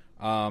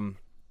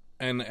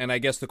 And I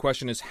guess the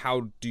question is,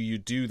 how do you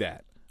do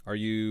that? Are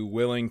you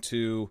willing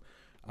to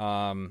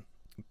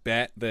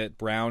bet that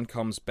Brown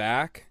comes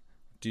back?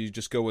 Do you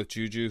just go with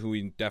Juju, who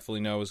we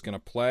definitely know is going to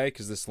play?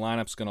 Because this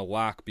lineup's going to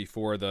lock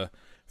before the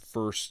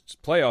first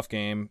playoff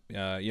game.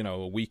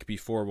 A week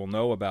before we'll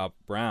know about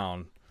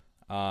Brown.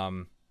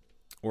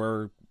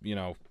 Or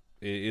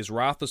is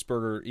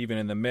Roethlisberger even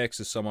in the mix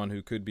as someone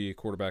who could be a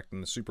quarterback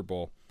in the Super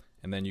Bowl?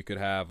 And then you could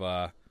have,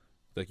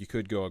 you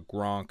could go with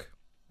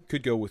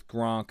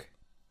Gronk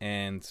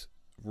and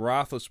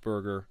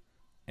Roethlisberger,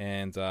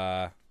 and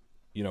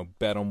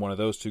bet on one of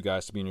those 2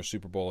 guys to be in your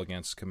Super Bowl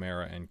against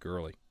Kamara and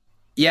Gurley.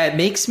 Yeah, it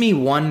makes me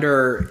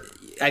wonder.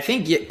 I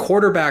think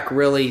quarterback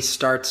really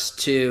starts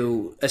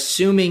to,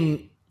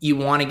 assuming you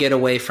want to get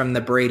away from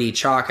the Brady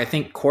chalk, I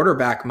think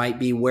quarterback might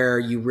be where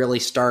you really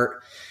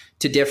start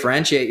to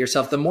differentiate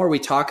yourself. The more we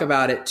talk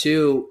about it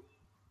too,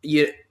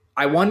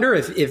 I wonder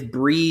if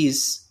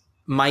Breeze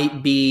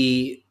might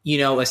be,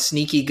 a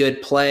sneaky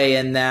good play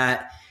in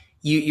that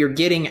you're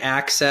getting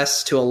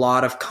access to a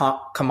lot of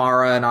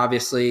Kamara and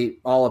obviously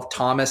all of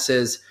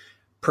Thomas's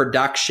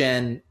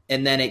production,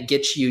 and then it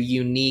gets you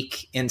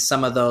unique in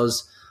some of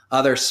those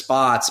other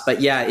spots.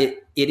 But yeah,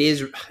 it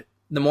is,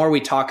 the more we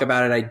talk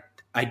about it,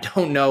 I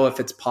don't know if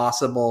it's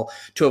possible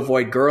to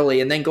avoid Gurley.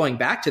 And then going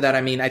back to that,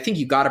 I mean, I think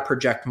you got to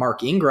project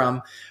Mark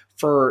Ingram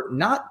for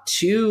not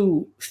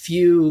too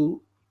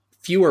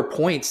fewer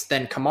points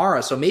than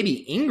Kamara. So maybe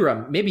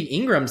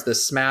Ingram's the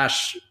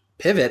smash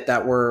pivot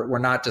that we're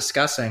not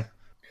discussing.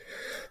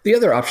 The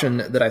other option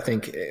that I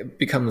think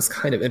becomes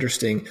kind of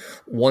interesting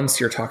once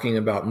you're talking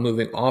about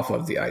moving off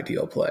of the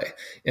ideal play,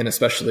 and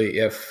especially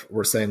if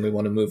we're saying we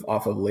want to move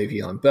off of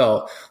Le'Veon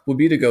Bell, would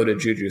be to go to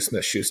Juju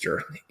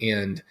Smith-Schuster.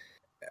 And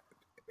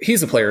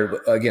he's a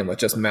player, again, with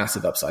just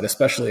massive upside,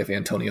 especially if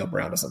Antonio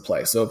Brown doesn't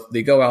play. So if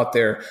they go out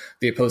there,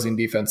 the opposing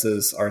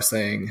defenses are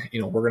saying,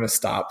 we're going to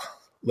stop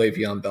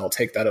Le'Veon Bell,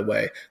 take that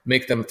away,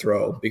 make them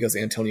throw because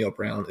Antonio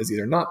Brown is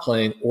either not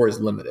playing or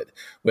is limited,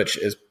 which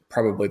is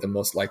probably the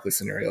most likely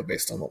scenario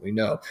based on what we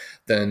know.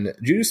 Then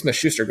Juju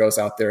Smith-Schuster goes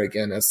out there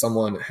again as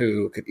someone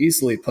who could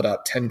easily put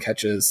up 10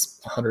 catches,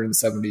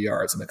 170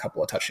 yards, and a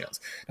couple of touchdowns.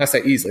 And I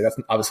say easily, that's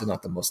obviously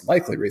not the most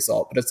likely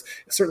result, but it's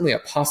certainly a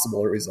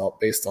possible result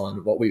based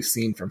on what we've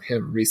seen from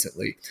him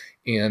recently,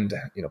 and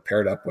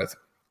paired up with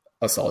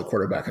a solid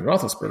quarterback in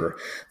Roethlisberger.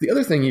 The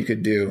other thing you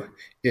could do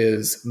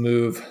is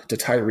move to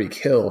Tyreek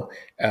Hill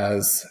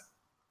as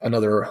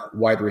another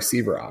wide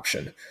receiver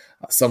option,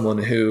 someone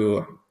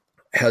who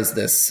has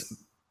this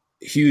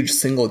huge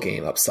single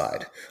game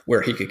upside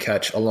where he could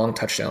catch a long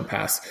touchdown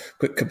pass,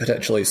 could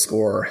potentially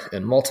score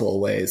in multiple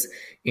ways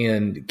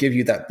and give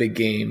you that big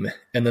game,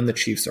 and then the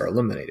Chiefs are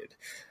eliminated.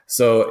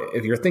 So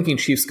if you're thinking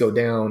Chiefs go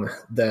down,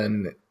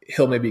 then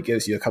Hill maybe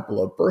gives you a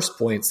couple of burst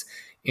points.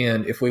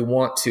 And if we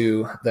want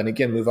to then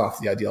again move off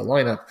the ideal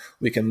lineup,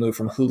 we can move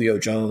from Julio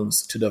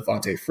Jones to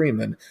Devontae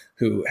Freeman,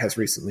 who has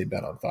recently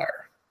been on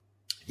fire.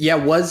 Yeah,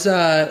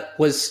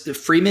 was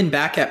Freeman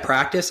back at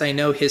practice? I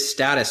know his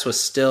status was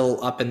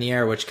still up in the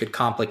air, which could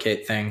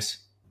complicate things.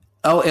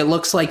 Oh, it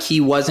looks like he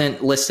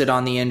wasn't listed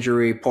on the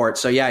injury report.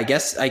 So yeah, I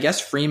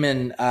guess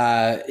Freeman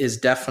is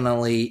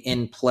definitely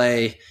in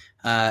play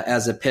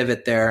as a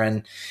pivot there.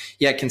 And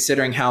yeah,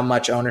 considering how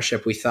much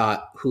ownership we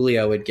thought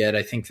Julio would get,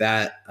 I think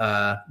that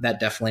that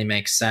definitely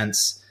makes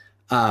sense.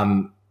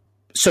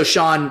 So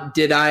Sean,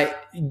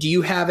 do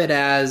you have it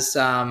as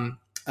a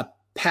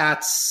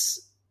Pats?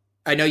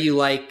 I know you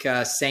like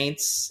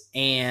Saints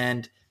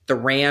and the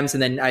Rams,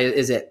 and then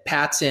is it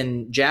Pats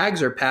and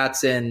Jags or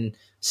Pats and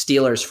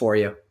Steelers for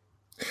you?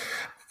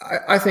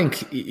 I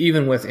think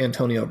even with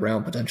Antonio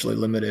Brown potentially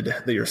limited,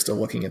 that you're still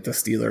looking at the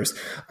Steelers.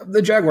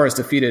 The Jaguars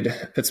defeated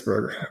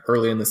Pittsburgh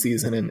early in the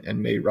season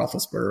and made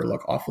Roethlisberger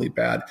look awfully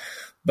bad.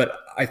 But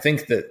I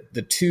think that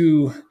the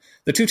two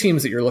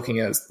teams that you're looking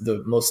at as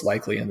the most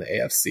likely in the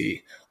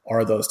AFC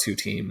are those two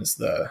teams,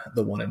 the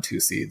 1 and 2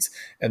 seeds,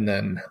 and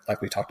then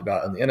like we talked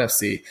about in the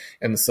NFC.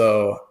 And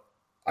so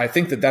I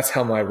think that that's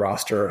how my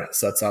roster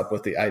sets up,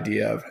 with the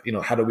idea of,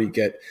 how do we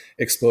get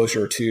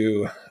exposure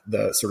to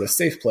the sort of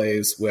safe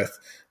plays with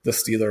the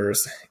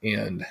Steelers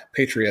and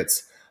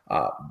Patriots,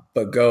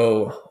 but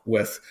go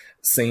with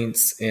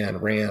Saints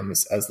and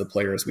Rams as the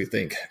players we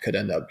think could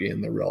end up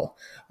being the real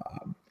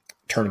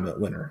tournament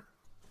winner.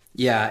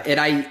 Yeah,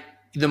 and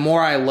the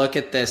more I look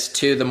at this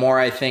too, the more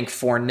I think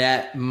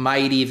Fournette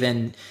might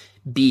even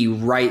be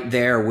right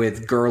there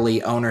with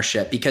Gurley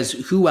ownership, because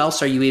who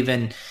else are you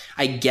even?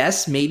 I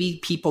guess maybe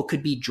people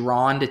could be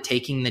drawn to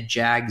taking the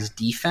Jags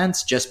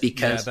defense just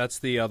because. Yeah, that's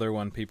the other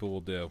one people will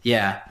do.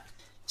 Yeah.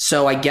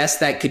 So I guess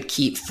that could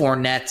keep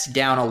Fournette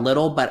down a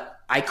little, but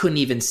I couldn't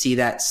even see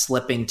that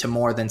slipping to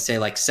more than say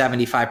like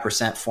 75%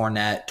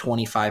 Fournette,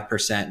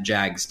 25%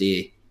 Jags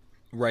D.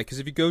 Right, because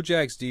if you go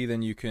Jags D,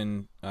 then you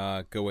can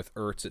go with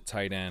Ertz at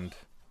tight end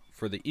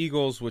for the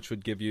Eagles, which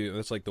would give you,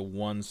 that's like the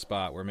one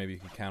spot where maybe you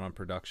can count on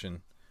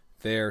production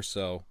there.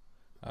 So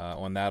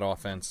on that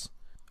offense,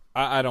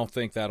 I don't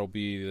think that'll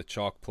be the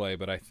chalk play,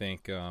 but I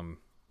think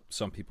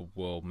some people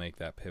will make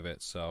that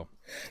pivot. So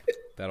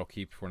that'll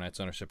keep Fournette's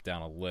ownership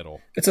down a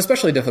little. It's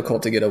especially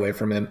difficult to get away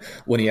from him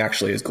when he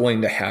actually is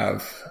going to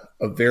have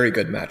a very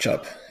good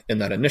matchup in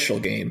that initial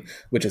game,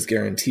 which is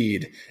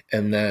guaranteed,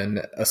 and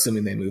then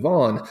assuming they move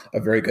on, a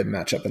very good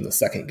matchup in the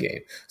second game.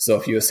 So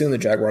if you assume the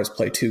Jaguars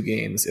play 2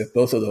 games, if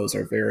both of those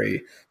are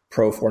very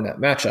pro Fournette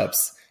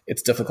matchups,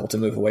 it's difficult to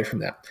move away from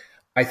that.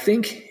 I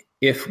think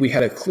if we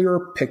had a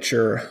clearer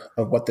picture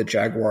of what the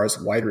Jaguars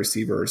wide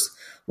receivers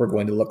were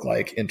going to look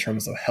like in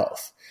terms of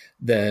health,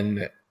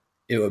 then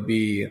it would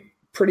be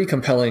pretty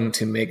compelling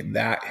to make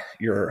that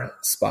your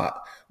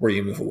spot where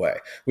you move away.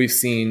 We've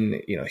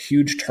seen,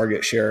 huge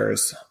target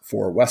shares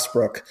for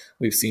Westbrook.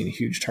 We've seen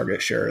huge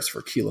target shares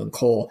for Keelan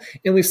Cole,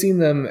 and we've seen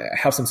them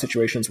have some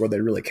situations where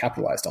they really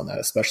capitalized on that,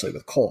 especially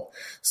with Cole.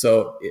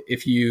 So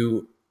if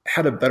you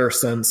had a better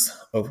sense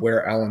of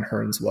where Allen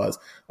Hurns was,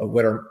 of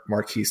where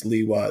Marquise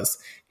Lee was,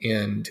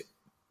 and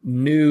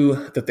knew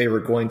that they were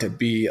going to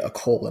be a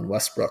Cole and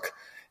Westbrook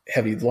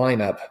heavy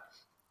lineup,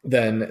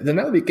 then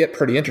that would get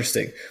pretty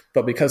interesting.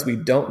 But because we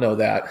don't know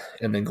that,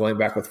 and then going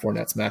back with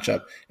Fournette's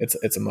matchup,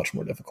 it's a much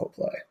more difficult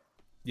play.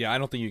 Yeah, I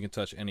don't think you can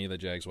touch any of the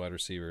Jags wide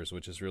receivers,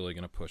 which is really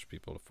going to push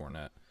people to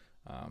Fournette.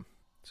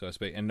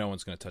 And no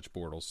one's going to touch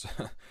Bortles.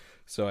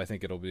 So I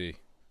think it'll be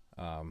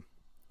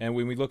and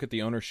when we look at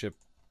the ownership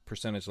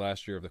percentage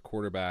last year of the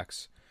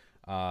quarterbacks,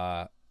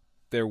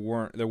 there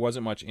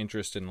wasn't much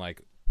interest in there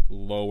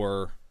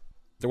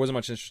wasn't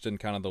much interest in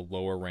kind of the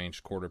lower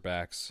range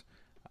quarterbacks.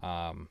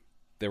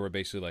 There were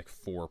basically like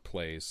 4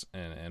 plays,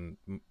 and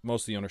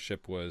most of the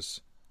ownership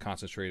was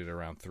concentrated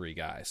around 3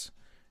 guys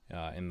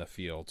in the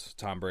field.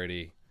 Tom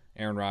Brady,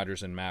 Aaron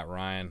Rodgers, and Matt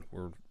Ryan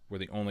were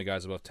the only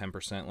guys above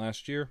 10%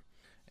 last year.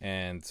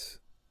 And,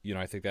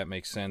 I think that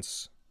makes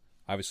sense.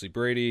 Obviously,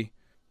 Brady,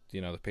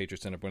 the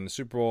Patriots ended up winning the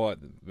Super Bowl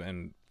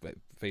and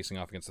facing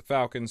off against the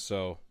Falcons.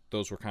 So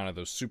those were kind of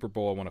those Super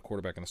Bowl, I won a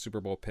quarterback in the Super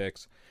Bowl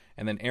picks.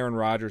 And then Aaron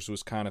Rodgers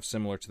was kind of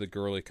similar to the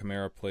Gurley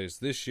Kamara plays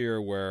this year,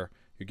 where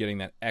you're getting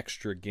that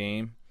extra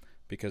game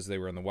because they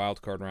were in the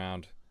wild card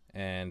round,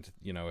 and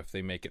if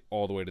they make it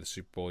all the way to the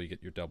Super Bowl, you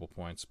get your double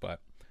points. But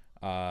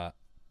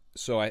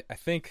so I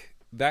think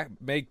that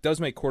does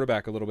make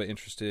quarterback a little bit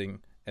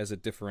interesting as a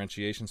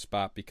differentiation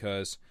spot,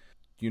 because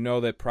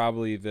that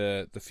probably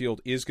the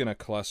field is going to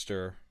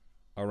cluster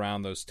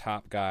around those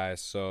top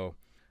guys. So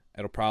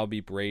it'll probably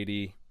be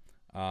Brady,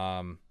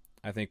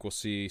 I think we'll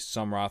see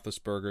some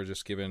Roethlisberger,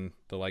 just given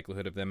the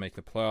likelihood of them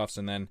making the playoffs.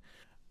 And then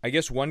I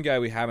guess one guy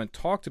we haven't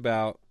talked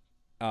about,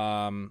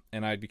 and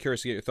I'd be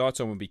curious to get your thoughts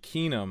on, would be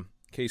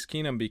Case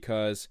Keenum,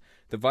 because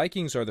the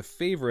Vikings are the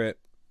favorite,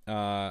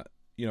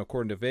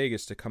 according to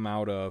Vegas, to come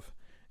out of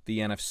the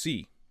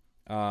NFC.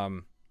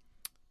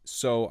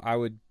 So I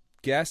would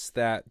guess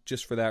that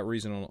just for that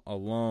reason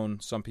alone,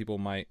 some people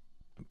might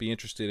be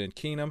interested in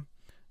Keenum.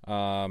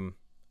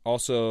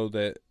 Also,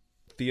 that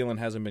Thielen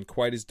hasn't been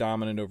quite as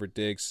dominant over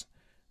Diggs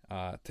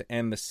to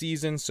end the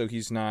season, so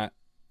he's not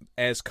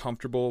as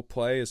comfortable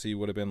play as he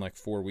would have been like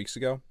 4 weeks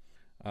ago.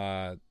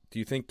 Do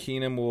you think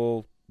Keenum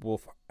will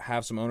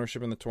have some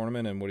ownership in the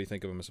tournament, and what do you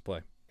think of him as a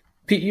play?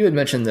 Pete, you had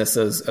mentioned this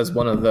as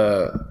one of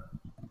the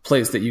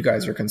plays that you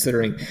guys are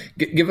considering.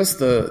 Give us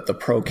the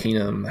pro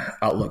Keenum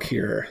outlook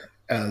here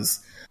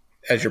as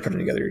you're putting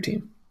together your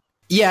team.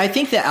 Yeah, I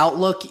think the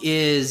outlook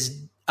is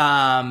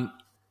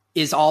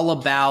all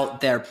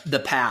about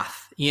the path.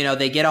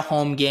 They get a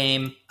home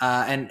game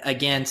and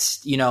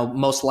against,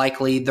 most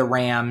likely the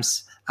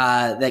Rams.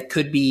 That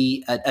could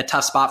be a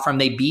tough spot from.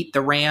 They beat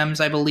the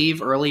Rams, I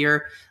believe,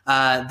 earlier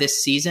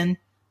this season.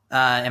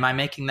 Am I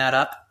making that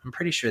up? I'm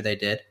pretty sure they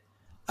did.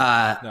 No,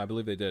 I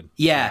believe they did.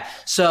 Yeah.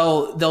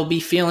 So they'll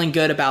be feeling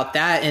good about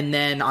that. And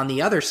then on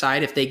the other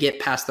side, if they get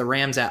past the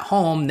Rams at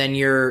home, then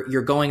you're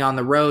going on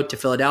the road to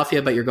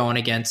Philadelphia, but you're going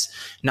against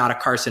not a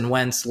Carson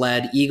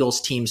Wentz-led Eagles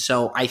team.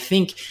 So I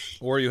think...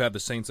 Or you have the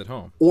Saints at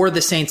home.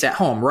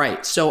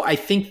 Right. So I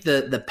think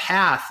the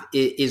path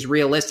is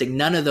realistic.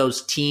 None of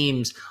those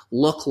teams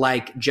look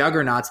like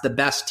juggernauts. The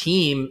best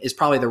team is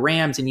probably the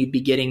Rams, and you'd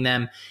be getting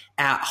them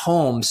at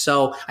home.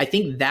 So I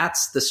think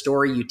that's the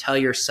story you tell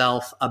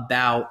yourself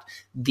about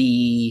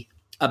the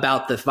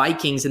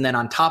Vikings. And then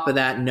on top of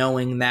that,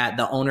 knowing that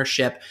the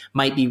ownership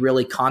might be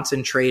really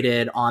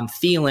concentrated on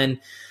Thielen.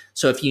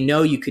 So if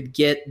you could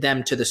get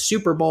them to the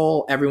Super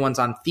Bowl, everyone's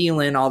on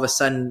Thielen, all of a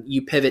sudden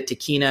you pivot to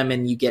Keenum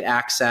and you get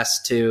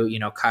access to,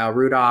 Kyle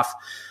Rudolph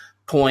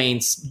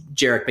points,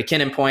 Jerick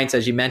McKinnon points,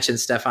 as you mentioned,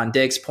 Stephon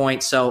Diggs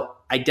points. So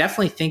I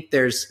definitely think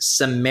there's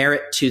some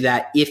merit to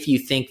that if you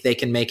think they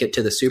can make it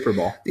to the Super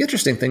Bowl. The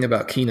interesting thing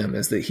about Keenum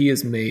is that he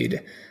has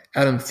made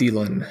Adam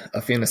Thielen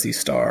a fantasy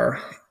star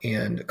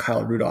and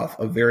Kyle Rudolph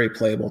a very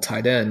playable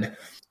tight end.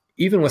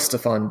 Even with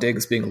Stephon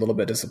Diggs being a little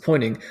bit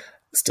disappointing,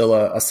 still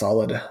a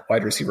solid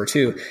wide receiver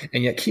too.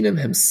 And yet Keenum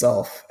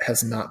himself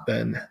has not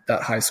been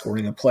that high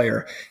scoring a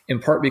player, in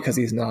part because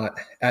he's not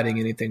adding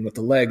anything with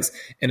the legs,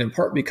 and in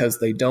part because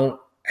they don't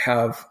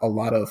have a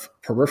lot of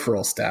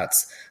peripheral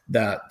stats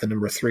that the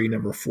number 3,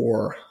 number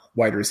 4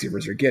 wide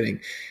receivers are getting.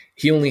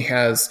 He only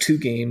has 2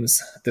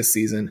 games this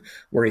season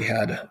where he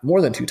had more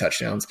than 2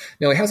 touchdowns.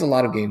 Now he has a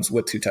lot of games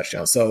with 2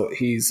 touchdowns, so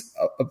he's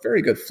a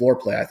very good floor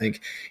play, I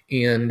think.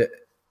 And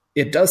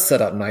it does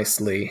set up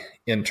nicely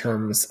in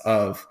terms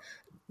of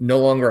no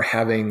longer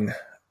having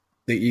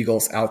the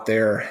Eagles out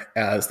there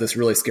as this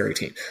really scary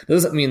team. That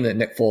doesn't mean that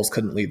Nick Foles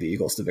couldn't lead the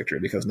Eagles to victory,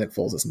 because Nick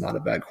Foles is not a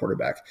bad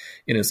quarterback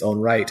in his own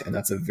right, and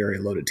that's a very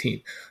loaded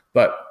team.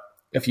 But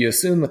if you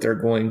assume that they're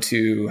going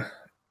to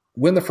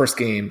win the first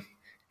game,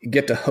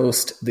 get to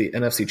host the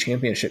NFC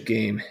Championship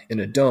game in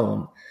a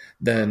dome,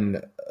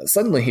 then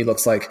suddenly he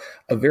looks like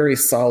a very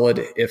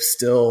solid, if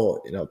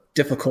still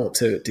difficult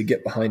to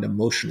get behind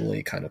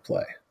emotionally kind of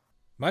play.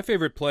 My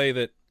favorite play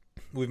that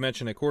we've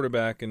mentioned at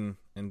quarterback, and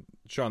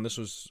Sean, this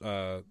was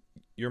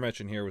your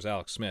mention here, was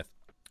Alex Smith.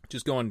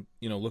 Just going,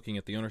 looking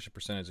at the ownership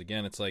percentage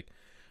again, it's like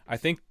I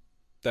think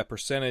that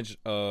percentage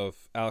of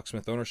Alex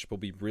Smith ownership will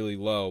be really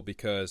low,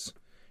 because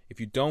if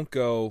you don't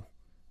go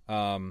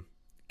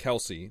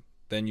Kelsey,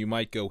 then you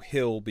might go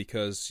Hill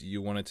because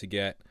you wanted to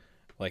get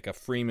like a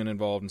Freeman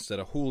involved instead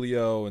of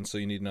Julio, and so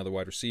you need another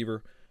wide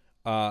receiver.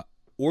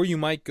 Or you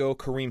might go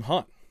Kareem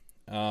Hunt.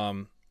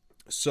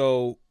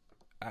 So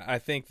I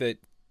think that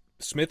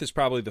Smith is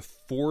probably the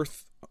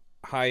 4th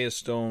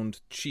highest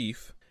owned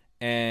Chief,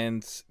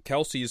 and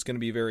Kelsey is going to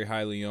be very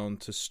highly owned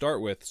to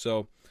start with.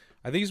 So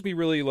I think he's going to be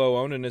really low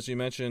owned, and as you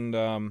mentioned,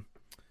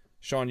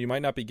 Sean, you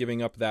might not be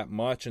giving up that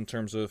much in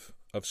terms of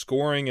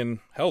scoring, and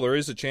hell, there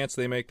is a chance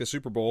they make the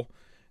Super Bowl,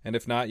 and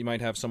if not, you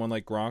might have someone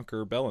like Gronk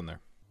or Bell in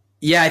there.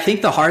 Yeah, I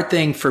think the hard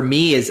thing for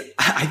me is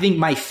I think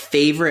my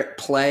favorite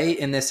play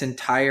in this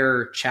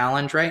entire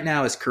challenge right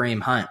now is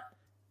Kareem Hunt.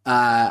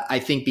 I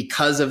think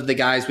because of the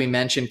guys we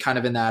mentioned kind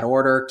of in that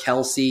order,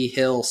 Kelsey,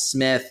 Hill,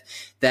 Smith,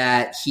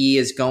 that he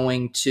is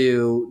going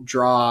to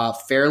draw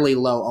fairly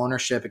low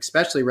ownership,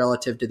 especially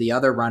relative to the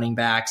other running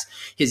backs.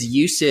 His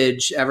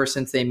usage ever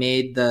since they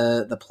made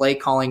the play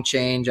calling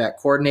change at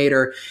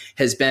coordinator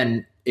has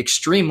been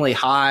extremely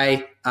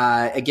high.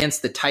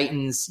 Against the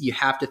Titans, you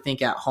have to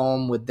think at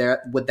home with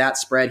that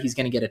spread, he's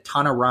going to get a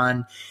ton of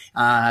run.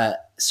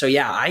 So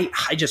yeah,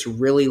 I just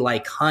really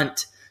like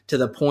Hunt, to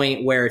the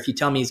point where if you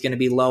tell me he's going to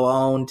be low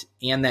owned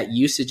and that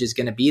usage is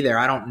going to be there,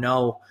 I don't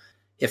know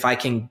if I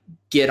can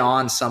get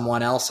on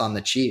someone else on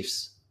the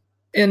Chiefs.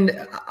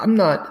 And I'm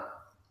not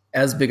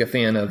as big a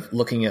fan of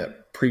looking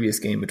at previous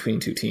game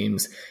between two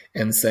teams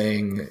and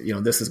saying,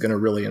 this is going to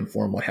really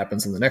inform what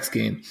happens in the next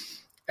game,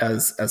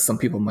 as some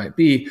people might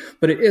be,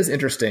 but it is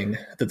interesting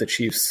that the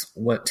Chiefs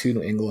went to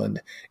New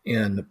England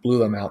and blew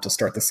them out to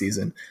start the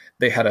season.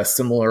 They had a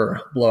similar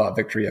blowout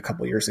victory a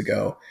couple years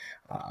ago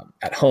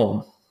at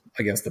home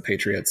against the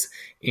Patriots,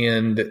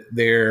 and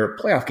their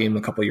playoff game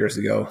a couple years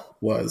ago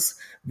was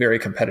very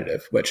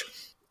competitive, which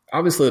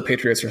obviously the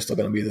Patriots are still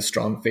going to be the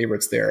strong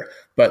favorites there,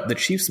 but the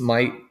Chiefs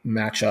might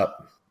match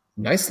up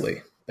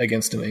nicely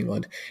against New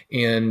England.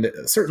 And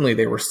certainly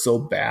they were so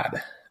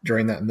bad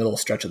during that middle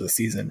stretch of the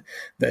season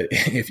that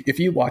if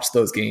you watched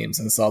those games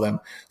and saw them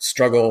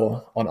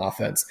struggle on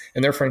offense,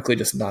 and they're frankly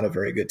just not a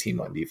very good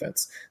team on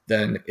defense,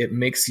 then it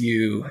makes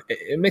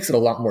it a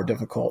lot more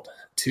difficult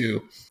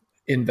to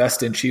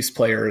invest in Chiefs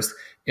players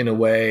in a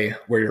way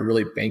where you're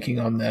really banking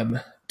on them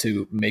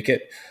to make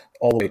it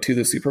all the way to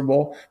the Super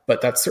Bowl.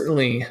 But that's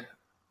certainly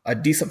a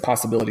decent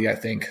possibility, I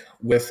think,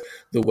 with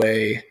the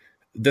way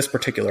this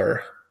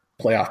particular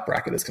playoff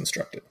bracket is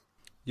constructed.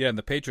 Yeah, and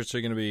the Patriots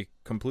are going to be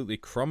completely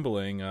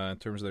crumbling in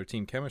terms of their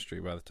team chemistry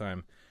by the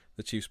time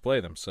the Chiefs play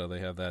them, so they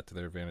have that to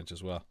their advantage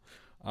as well.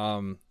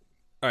 All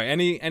right,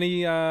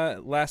 any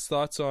last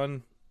thoughts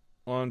on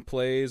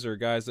plays or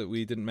guys that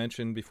we didn't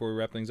mention before we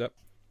wrap things up?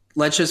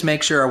 Let's just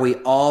make sure, are we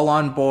all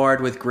on board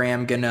with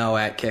Graham Gano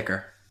at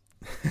kicker?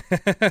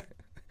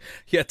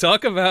 Yeah,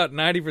 talk about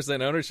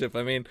 90% ownership.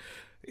 I mean,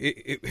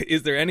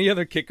 is there any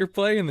other kicker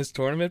play in this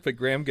tournament but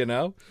Graham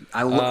Gano?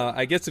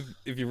 I guess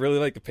if you really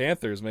like the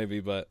Panthers, maybe,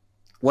 but...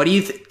 What do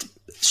you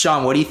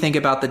Sean, what do you think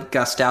about the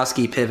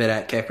Gostowski pivot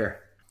at kicker?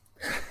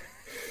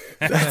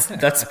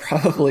 That's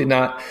probably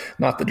not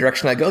the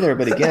direction I go there.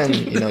 But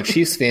again,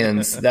 Chiefs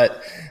fans,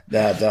 that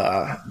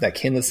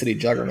Kansas City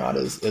juggernaut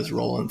is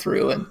rolling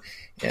through,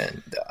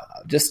 and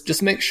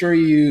just make sure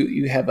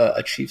you have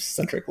a Chiefs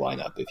centric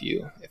lineup if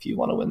you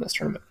want to win this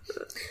tournament.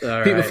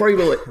 All Pete, right. before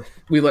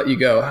we let you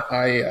go,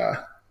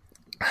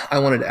 I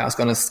wanted to ask,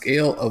 on a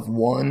scale of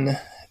 1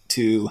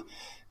 to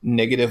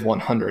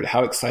 -100,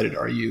 how excited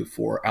are you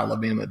for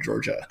Alabama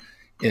Georgia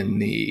in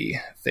the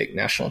fake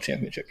national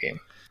championship game?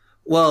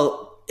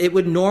 Well, it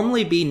would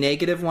normally be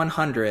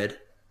 -100,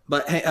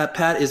 but hey,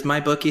 Pat, is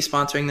MyBookie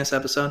sponsoring this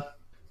episode?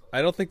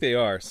 I don't think they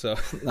are. So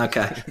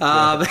okay,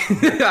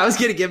 I was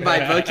going to give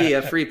MyBookie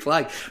a free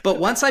plug, but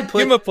once I put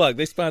give them a plug,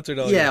 they sponsored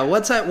all. Yeah,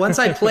 once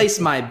I place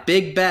my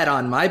big bet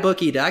on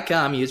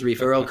MyBookie.com, use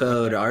referral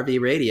code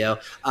RVRadio.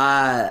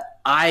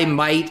 I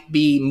might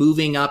be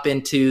moving up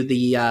into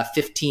the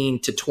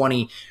 15 to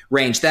 20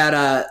 range.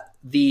 That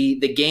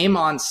the game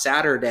on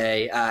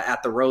Saturday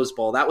at the Rose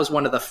Bowl, that was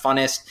one of the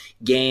funnest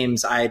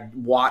games I'd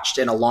watched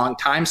in a long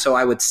time. So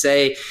I would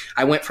say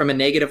I went from a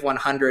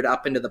 -100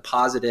 up into the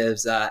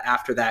positives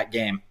after that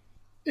game.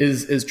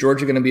 Is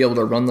Georgia going to be able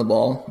to run the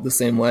ball the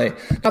same way?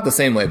 Not the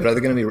same way, but are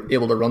they going to be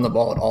able to run the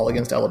ball at all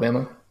against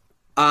Alabama?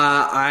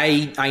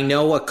 I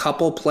know a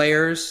couple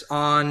players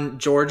on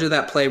Georgia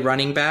that play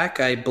running back.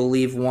 I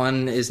believe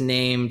one is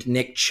named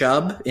Nick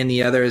Chubb and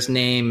the other is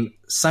named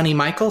Sonny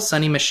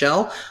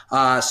Michel.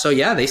 So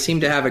yeah, they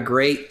seem to have a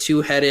great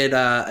two-headed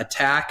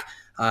attack.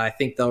 I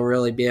think they'll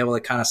really be able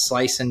to kind of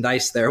slice and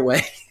dice their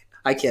way.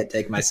 I can't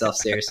take myself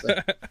seriously.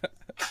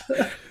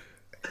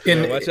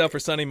 Watch out for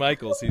Sonny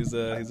Michaels. He's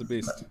a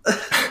beast.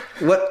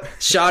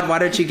 Sean, why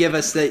don't you give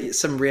us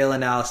some real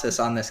analysis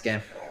on this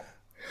game?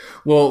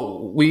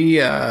 Well, we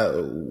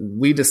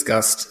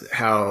discussed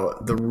how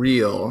the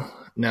real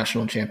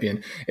national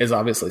champion is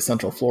obviously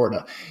Central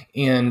Florida.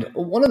 And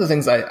one of the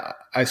things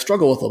I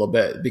struggle with a little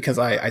bit, because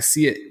I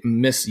see it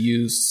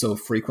misused so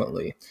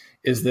frequently,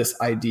 is this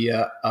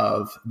idea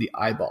of the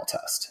eyeball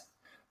test.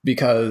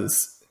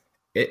 Because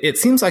it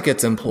seems like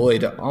it's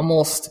employed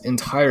almost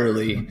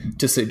entirely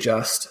to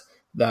suggest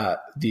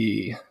that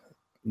the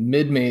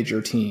mid-major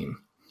team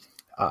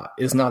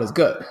is not as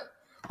good.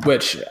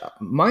 Which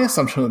my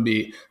assumption would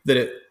be that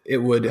it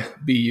would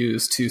be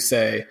used to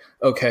say,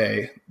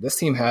 okay, this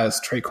team has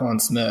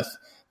Traquan Smith.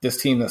 This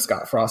team that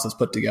Scott Frost has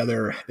put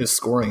together is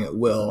scoring at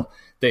will.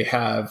 They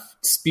have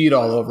speed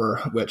all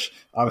over, which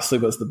obviously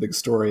was the big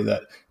story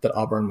that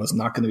Auburn was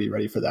not going to be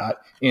ready for that.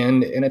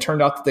 And it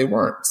turned out that they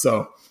weren't.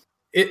 So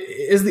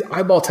is the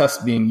eyeball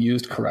test being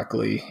used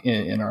correctly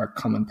in our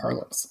common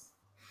parlance?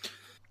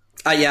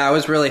 Yeah, I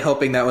was really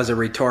hoping that was a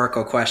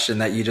rhetorical question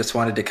that you just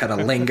wanted to kind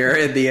of linger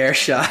in the air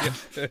shot.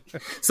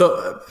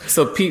 So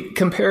Pete,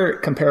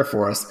 compare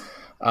for us.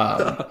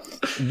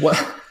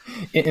 What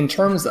in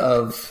terms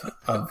of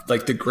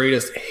like the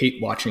greatest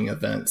hate watching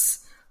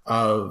events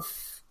of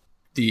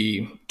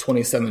the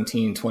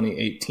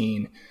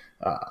 2017-2018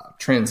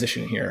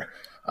 transition here,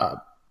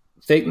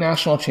 fake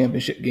national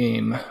championship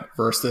game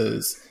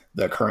versus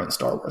the current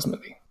Star Wars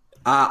movie.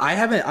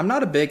 I'm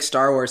not a big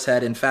Star Wars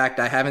head. In fact,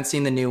 I haven't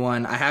seen the new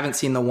one. I haven't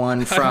seen the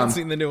one from... I haven't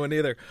seen the new one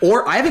either.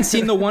 Or I haven't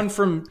seen the one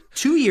from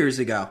 2 years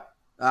ago.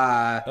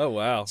 Oh,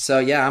 wow. So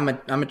yeah,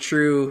 I'm a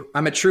true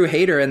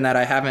hater in that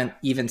I haven't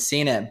even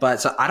seen it.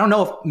 But so I don't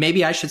know if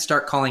maybe I should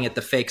start calling it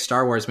the fake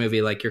Star Wars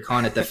movie, like you're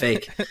calling it the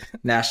fake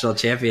national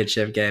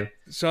championship game.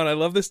 Sean, I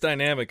love this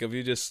dynamic of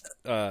you just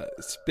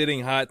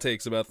spitting hot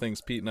takes about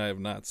things Pete and I have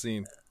not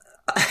seen.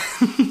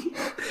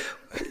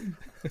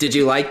 Did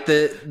you like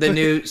the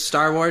new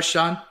Star Wars,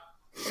 Sean?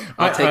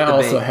 I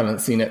also haven't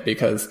seen it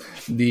because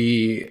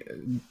the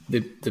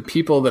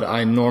people that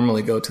I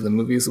normally go to the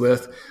movies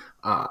with,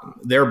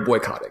 they're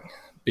boycotting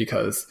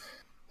because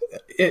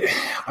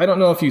I don't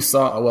know if you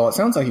saw. Well, it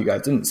sounds like you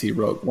guys didn't see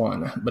Rogue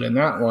One, but in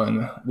that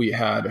one we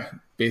had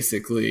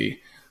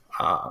basically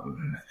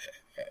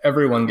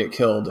everyone get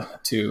killed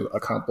to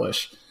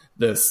accomplish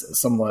this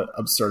somewhat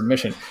absurd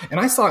mission, and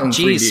I saw it in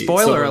 3D.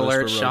 Spoiler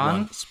alert,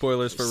 Sean!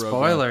 Spoilers for Rogue One.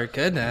 Spoiler,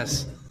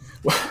 goodness.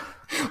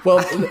 Well,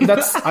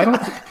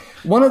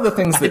 one of the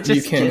things that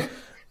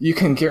you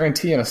can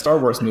guarantee in a Star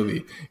Wars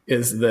movie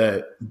is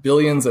that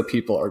billions of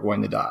people are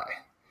going to die.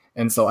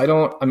 And so I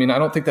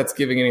don't think that's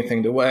giving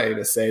anything away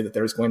to say that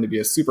there's going to be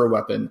a super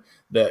weapon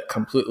that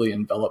completely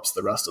envelops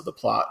the rest of the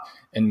plot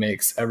and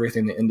makes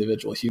everything the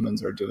individual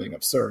humans are doing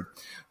absurd.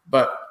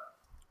 But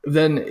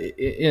then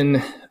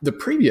in the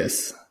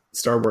previous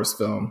Star Wars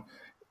film,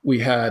 we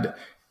had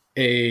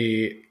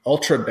a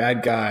ultra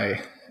bad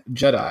guy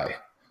Jedi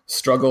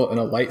struggle in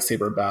a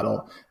lightsaber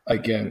battle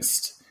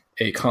against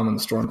a common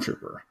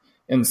stormtrooper.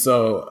 And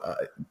so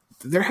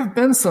there have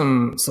been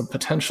some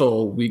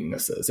potential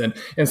weaknesses. And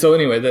so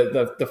anyway,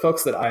 the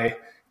folks that I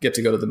get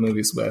to go to the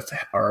movies with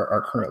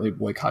are currently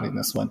boycotting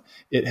this one.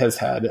 It has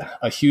had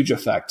a huge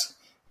effect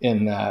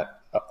in that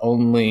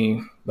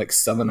only like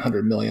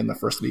 700 million the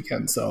first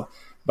weekend. So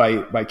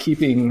by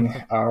keeping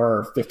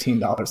our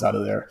 $15 out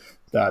of there,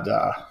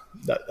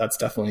 that's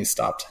definitely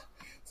stopped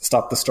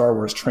the Star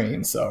Wars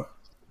train. So.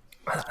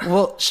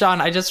 Well, Sean,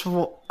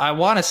 I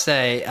want to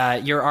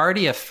say you're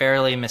already a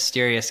fairly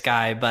mysterious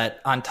guy,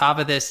 but on top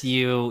of this,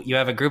 you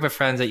have a group of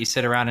friends that you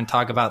sit around and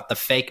talk about the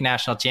fake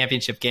national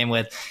championship game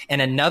with,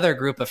 and another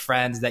group of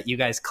friends that you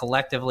guys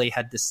collectively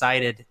had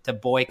decided to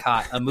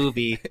boycott a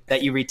movie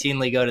that you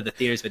routinely go to the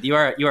theaters with. You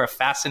are a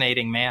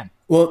fascinating man.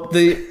 Well,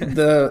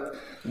 the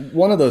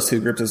one of those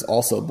two groups is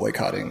also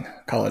boycotting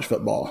college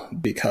football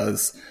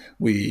because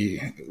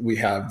we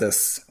have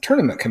this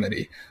tournament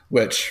committee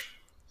which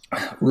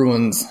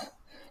ruins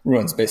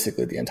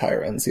basically the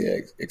entire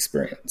NCAA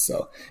experience.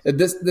 So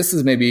this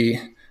is maybe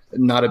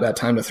not a bad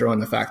time to throw in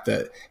the fact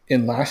that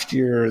in last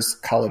year's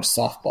college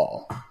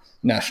softball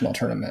national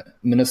tournament,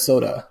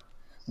 Minnesota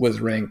was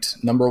ranked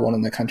number 1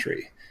 in the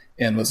country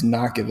and was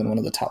not given one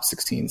of the top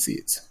 16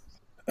 seeds.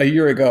 A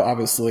year ago,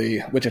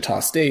 obviously,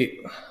 Wichita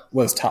State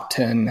was top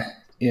 10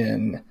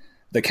 in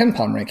the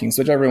KenPom rankings,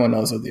 which everyone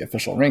knows are the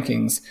official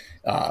rankings,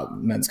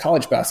 men's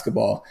college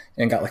basketball,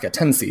 and got like a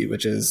 10 seed,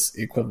 which is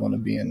equivalent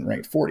of being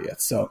ranked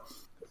 40th. So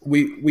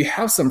we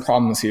have some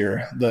problems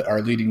here that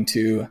are leading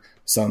to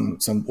some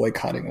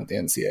boycotting of the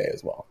NCAA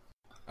as well.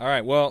 All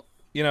right. Well,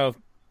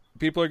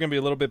 people are going to be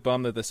a little bit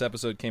bummed that this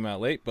episode came out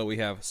late, but we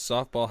have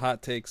softball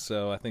hot takes,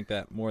 so I think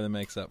that more than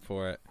makes up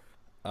for it.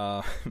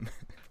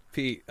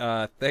 Pete,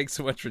 thanks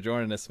so much for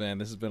joining us, man.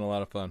 This has been a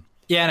lot of fun.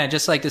 Yeah, and I'd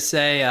just like to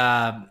say,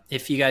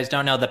 if you guys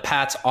don't know, the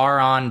Pats are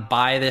on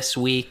bye this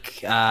week.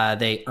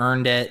 They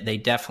earned it. They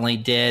definitely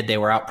did. They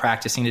were out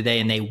practicing today,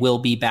 and they will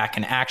be back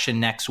in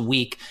action next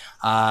week,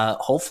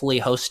 hopefully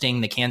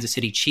hosting the Kansas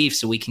City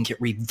Chiefs so we can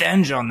get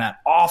revenge on that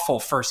awful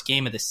first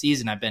game of the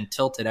season. I've been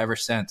tilted ever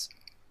since.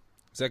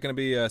 Is that going to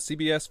be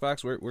CBS,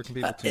 Fox? Where can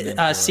people tune in?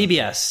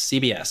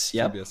 CBS,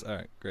 yep. CBS, all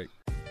right, great.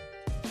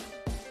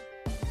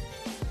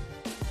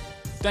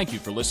 Thank you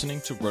for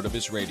listening to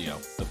RotoViz Radio,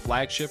 the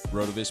flagship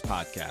RotoViz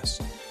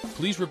podcast.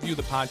 Please review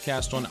the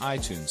podcast on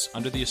iTunes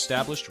under the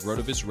established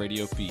RotoViz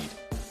Radio feed.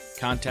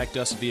 Contact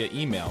us via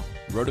email,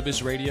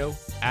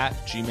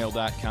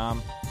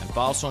 rotovizradio@gmail.com, and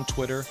follow us on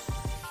Twitter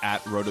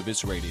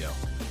 @RotoVizRadio.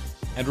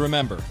 And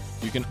remember,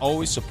 you can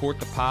always support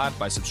the pod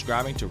by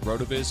subscribing to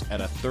RotoViz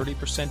at a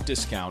 30%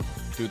 discount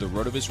through the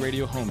RotoViz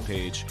Radio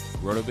homepage,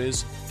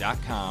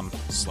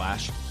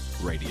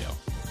 rotoviz.com/radio.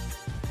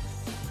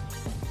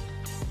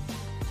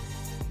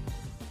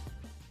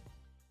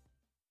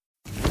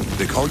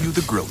 They call you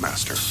the Grill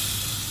Master.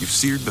 You've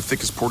seared the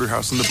thickest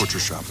porterhouse in the butcher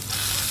shop.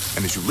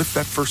 And as you lift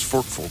that first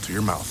forkful to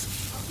your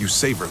mouth, you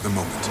savor the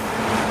moment.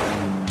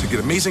 To get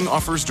amazing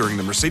offers during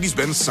the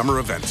Mercedes-Benz summer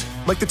event,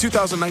 like the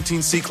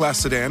 2019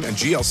 C-Class sedan and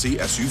GLC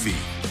SUV,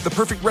 the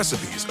perfect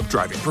recipes of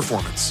driving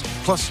performance.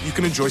 Plus, you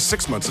can enjoy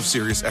 6 months of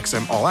Sirius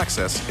XM All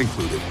Access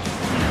included.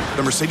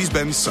 The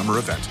Mercedes-Benz summer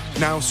event,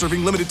 now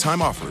serving limited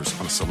time offers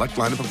on a select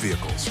lineup of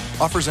vehicles.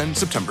 Offers end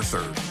September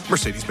 3rd.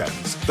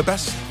 Mercedes-Benz, the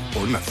best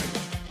or nothing.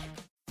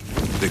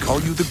 They call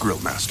you the Grill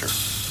Master.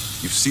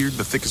 You've seared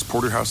the thickest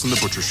porterhouse in the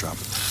butcher shop.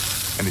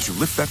 And as you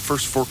lift that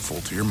first forkful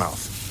to your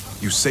mouth,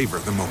 you savor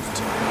the moment.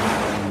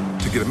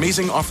 To get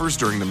amazing offers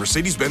during the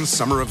Mercedes-Benz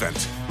summer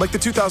event, like the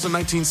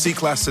 2019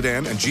 C-Class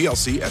sedan and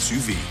GLC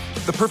SUV,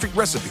 the perfect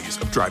recipes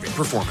of driving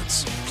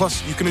performance.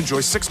 Plus, you can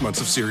enjoy 6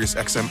 months of Sirius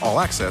XM All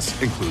Access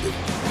included.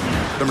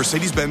 The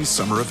Mercedes-Benz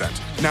summer event,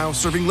 now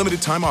serving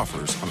limited time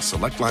offers on a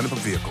select lineup of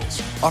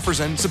vehicles. Offers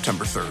end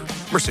September 3rd.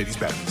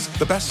 Mercedes-Benz,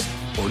 the best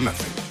or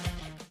nothing.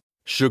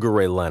 Sugar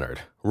Ray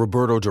Leonard,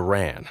 Roberto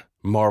Duran,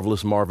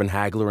 Marvelous Marvin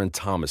Hagler, and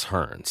Thomas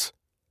Hearns.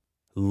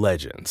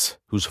 Legends,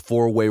 whose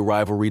four-way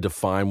rivalry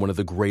defined one of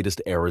the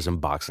greatest eras in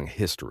boxing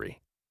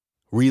history.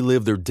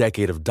 Relive their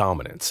decade of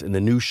dominance in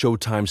the new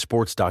Showtime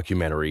sports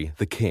documentary,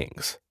 The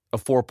Kings, a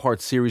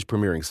 4-part series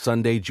premiering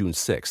Sunday, June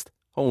 6th,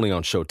 only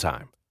on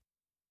Showtime.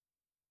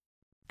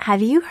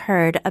 Have you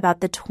heard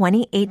about the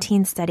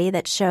 2018 study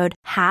that showed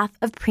half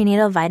of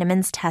prenatal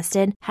vitamins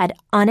tested had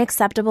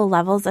unacceptable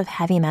levels of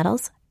heavy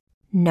metals?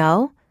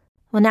 No?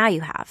 Well, now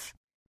you have.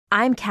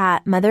 I'm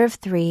Kat, mother of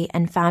 3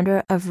 and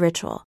founder of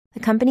Ritual,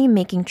 the company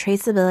making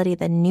traceability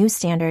the new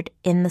standard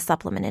in the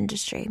supplement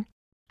industry.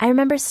 I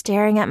remember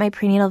staring at my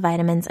prenatal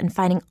vitamins and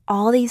finding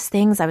all these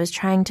things I was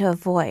trying to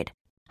avoid.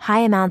 High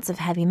amounts of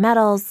heavy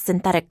metals,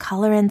 synthetic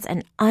colorants,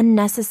 and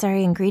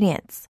unnecessary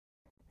ingredients.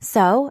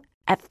 So,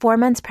 at 4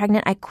 months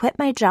pregnant, I quit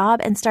my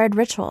job and started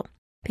Ritual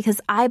because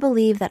I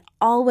believe that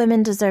all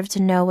women deserve to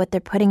know what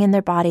they're putting in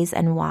their bodies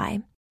and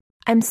why.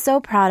 I'm so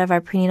proud of our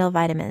prenatal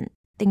vitamin.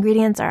 The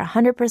ingredients are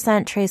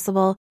 100%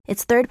 traceable,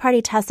 it's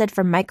third-party tested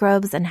for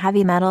microbes and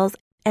heavy metals,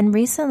 and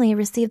recently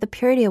received the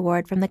Purity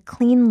Award from the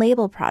Clean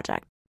Label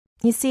Project.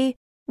 You see,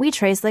 we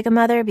trace like a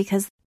mother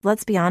because,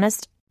 let's be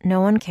honest,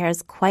 no one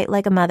cares quite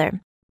like a mother.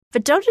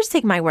 But don't just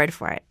take my word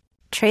for it.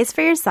 Trace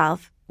for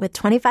yourself with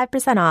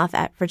 25% off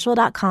at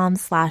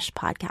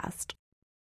ritual.com/podcast.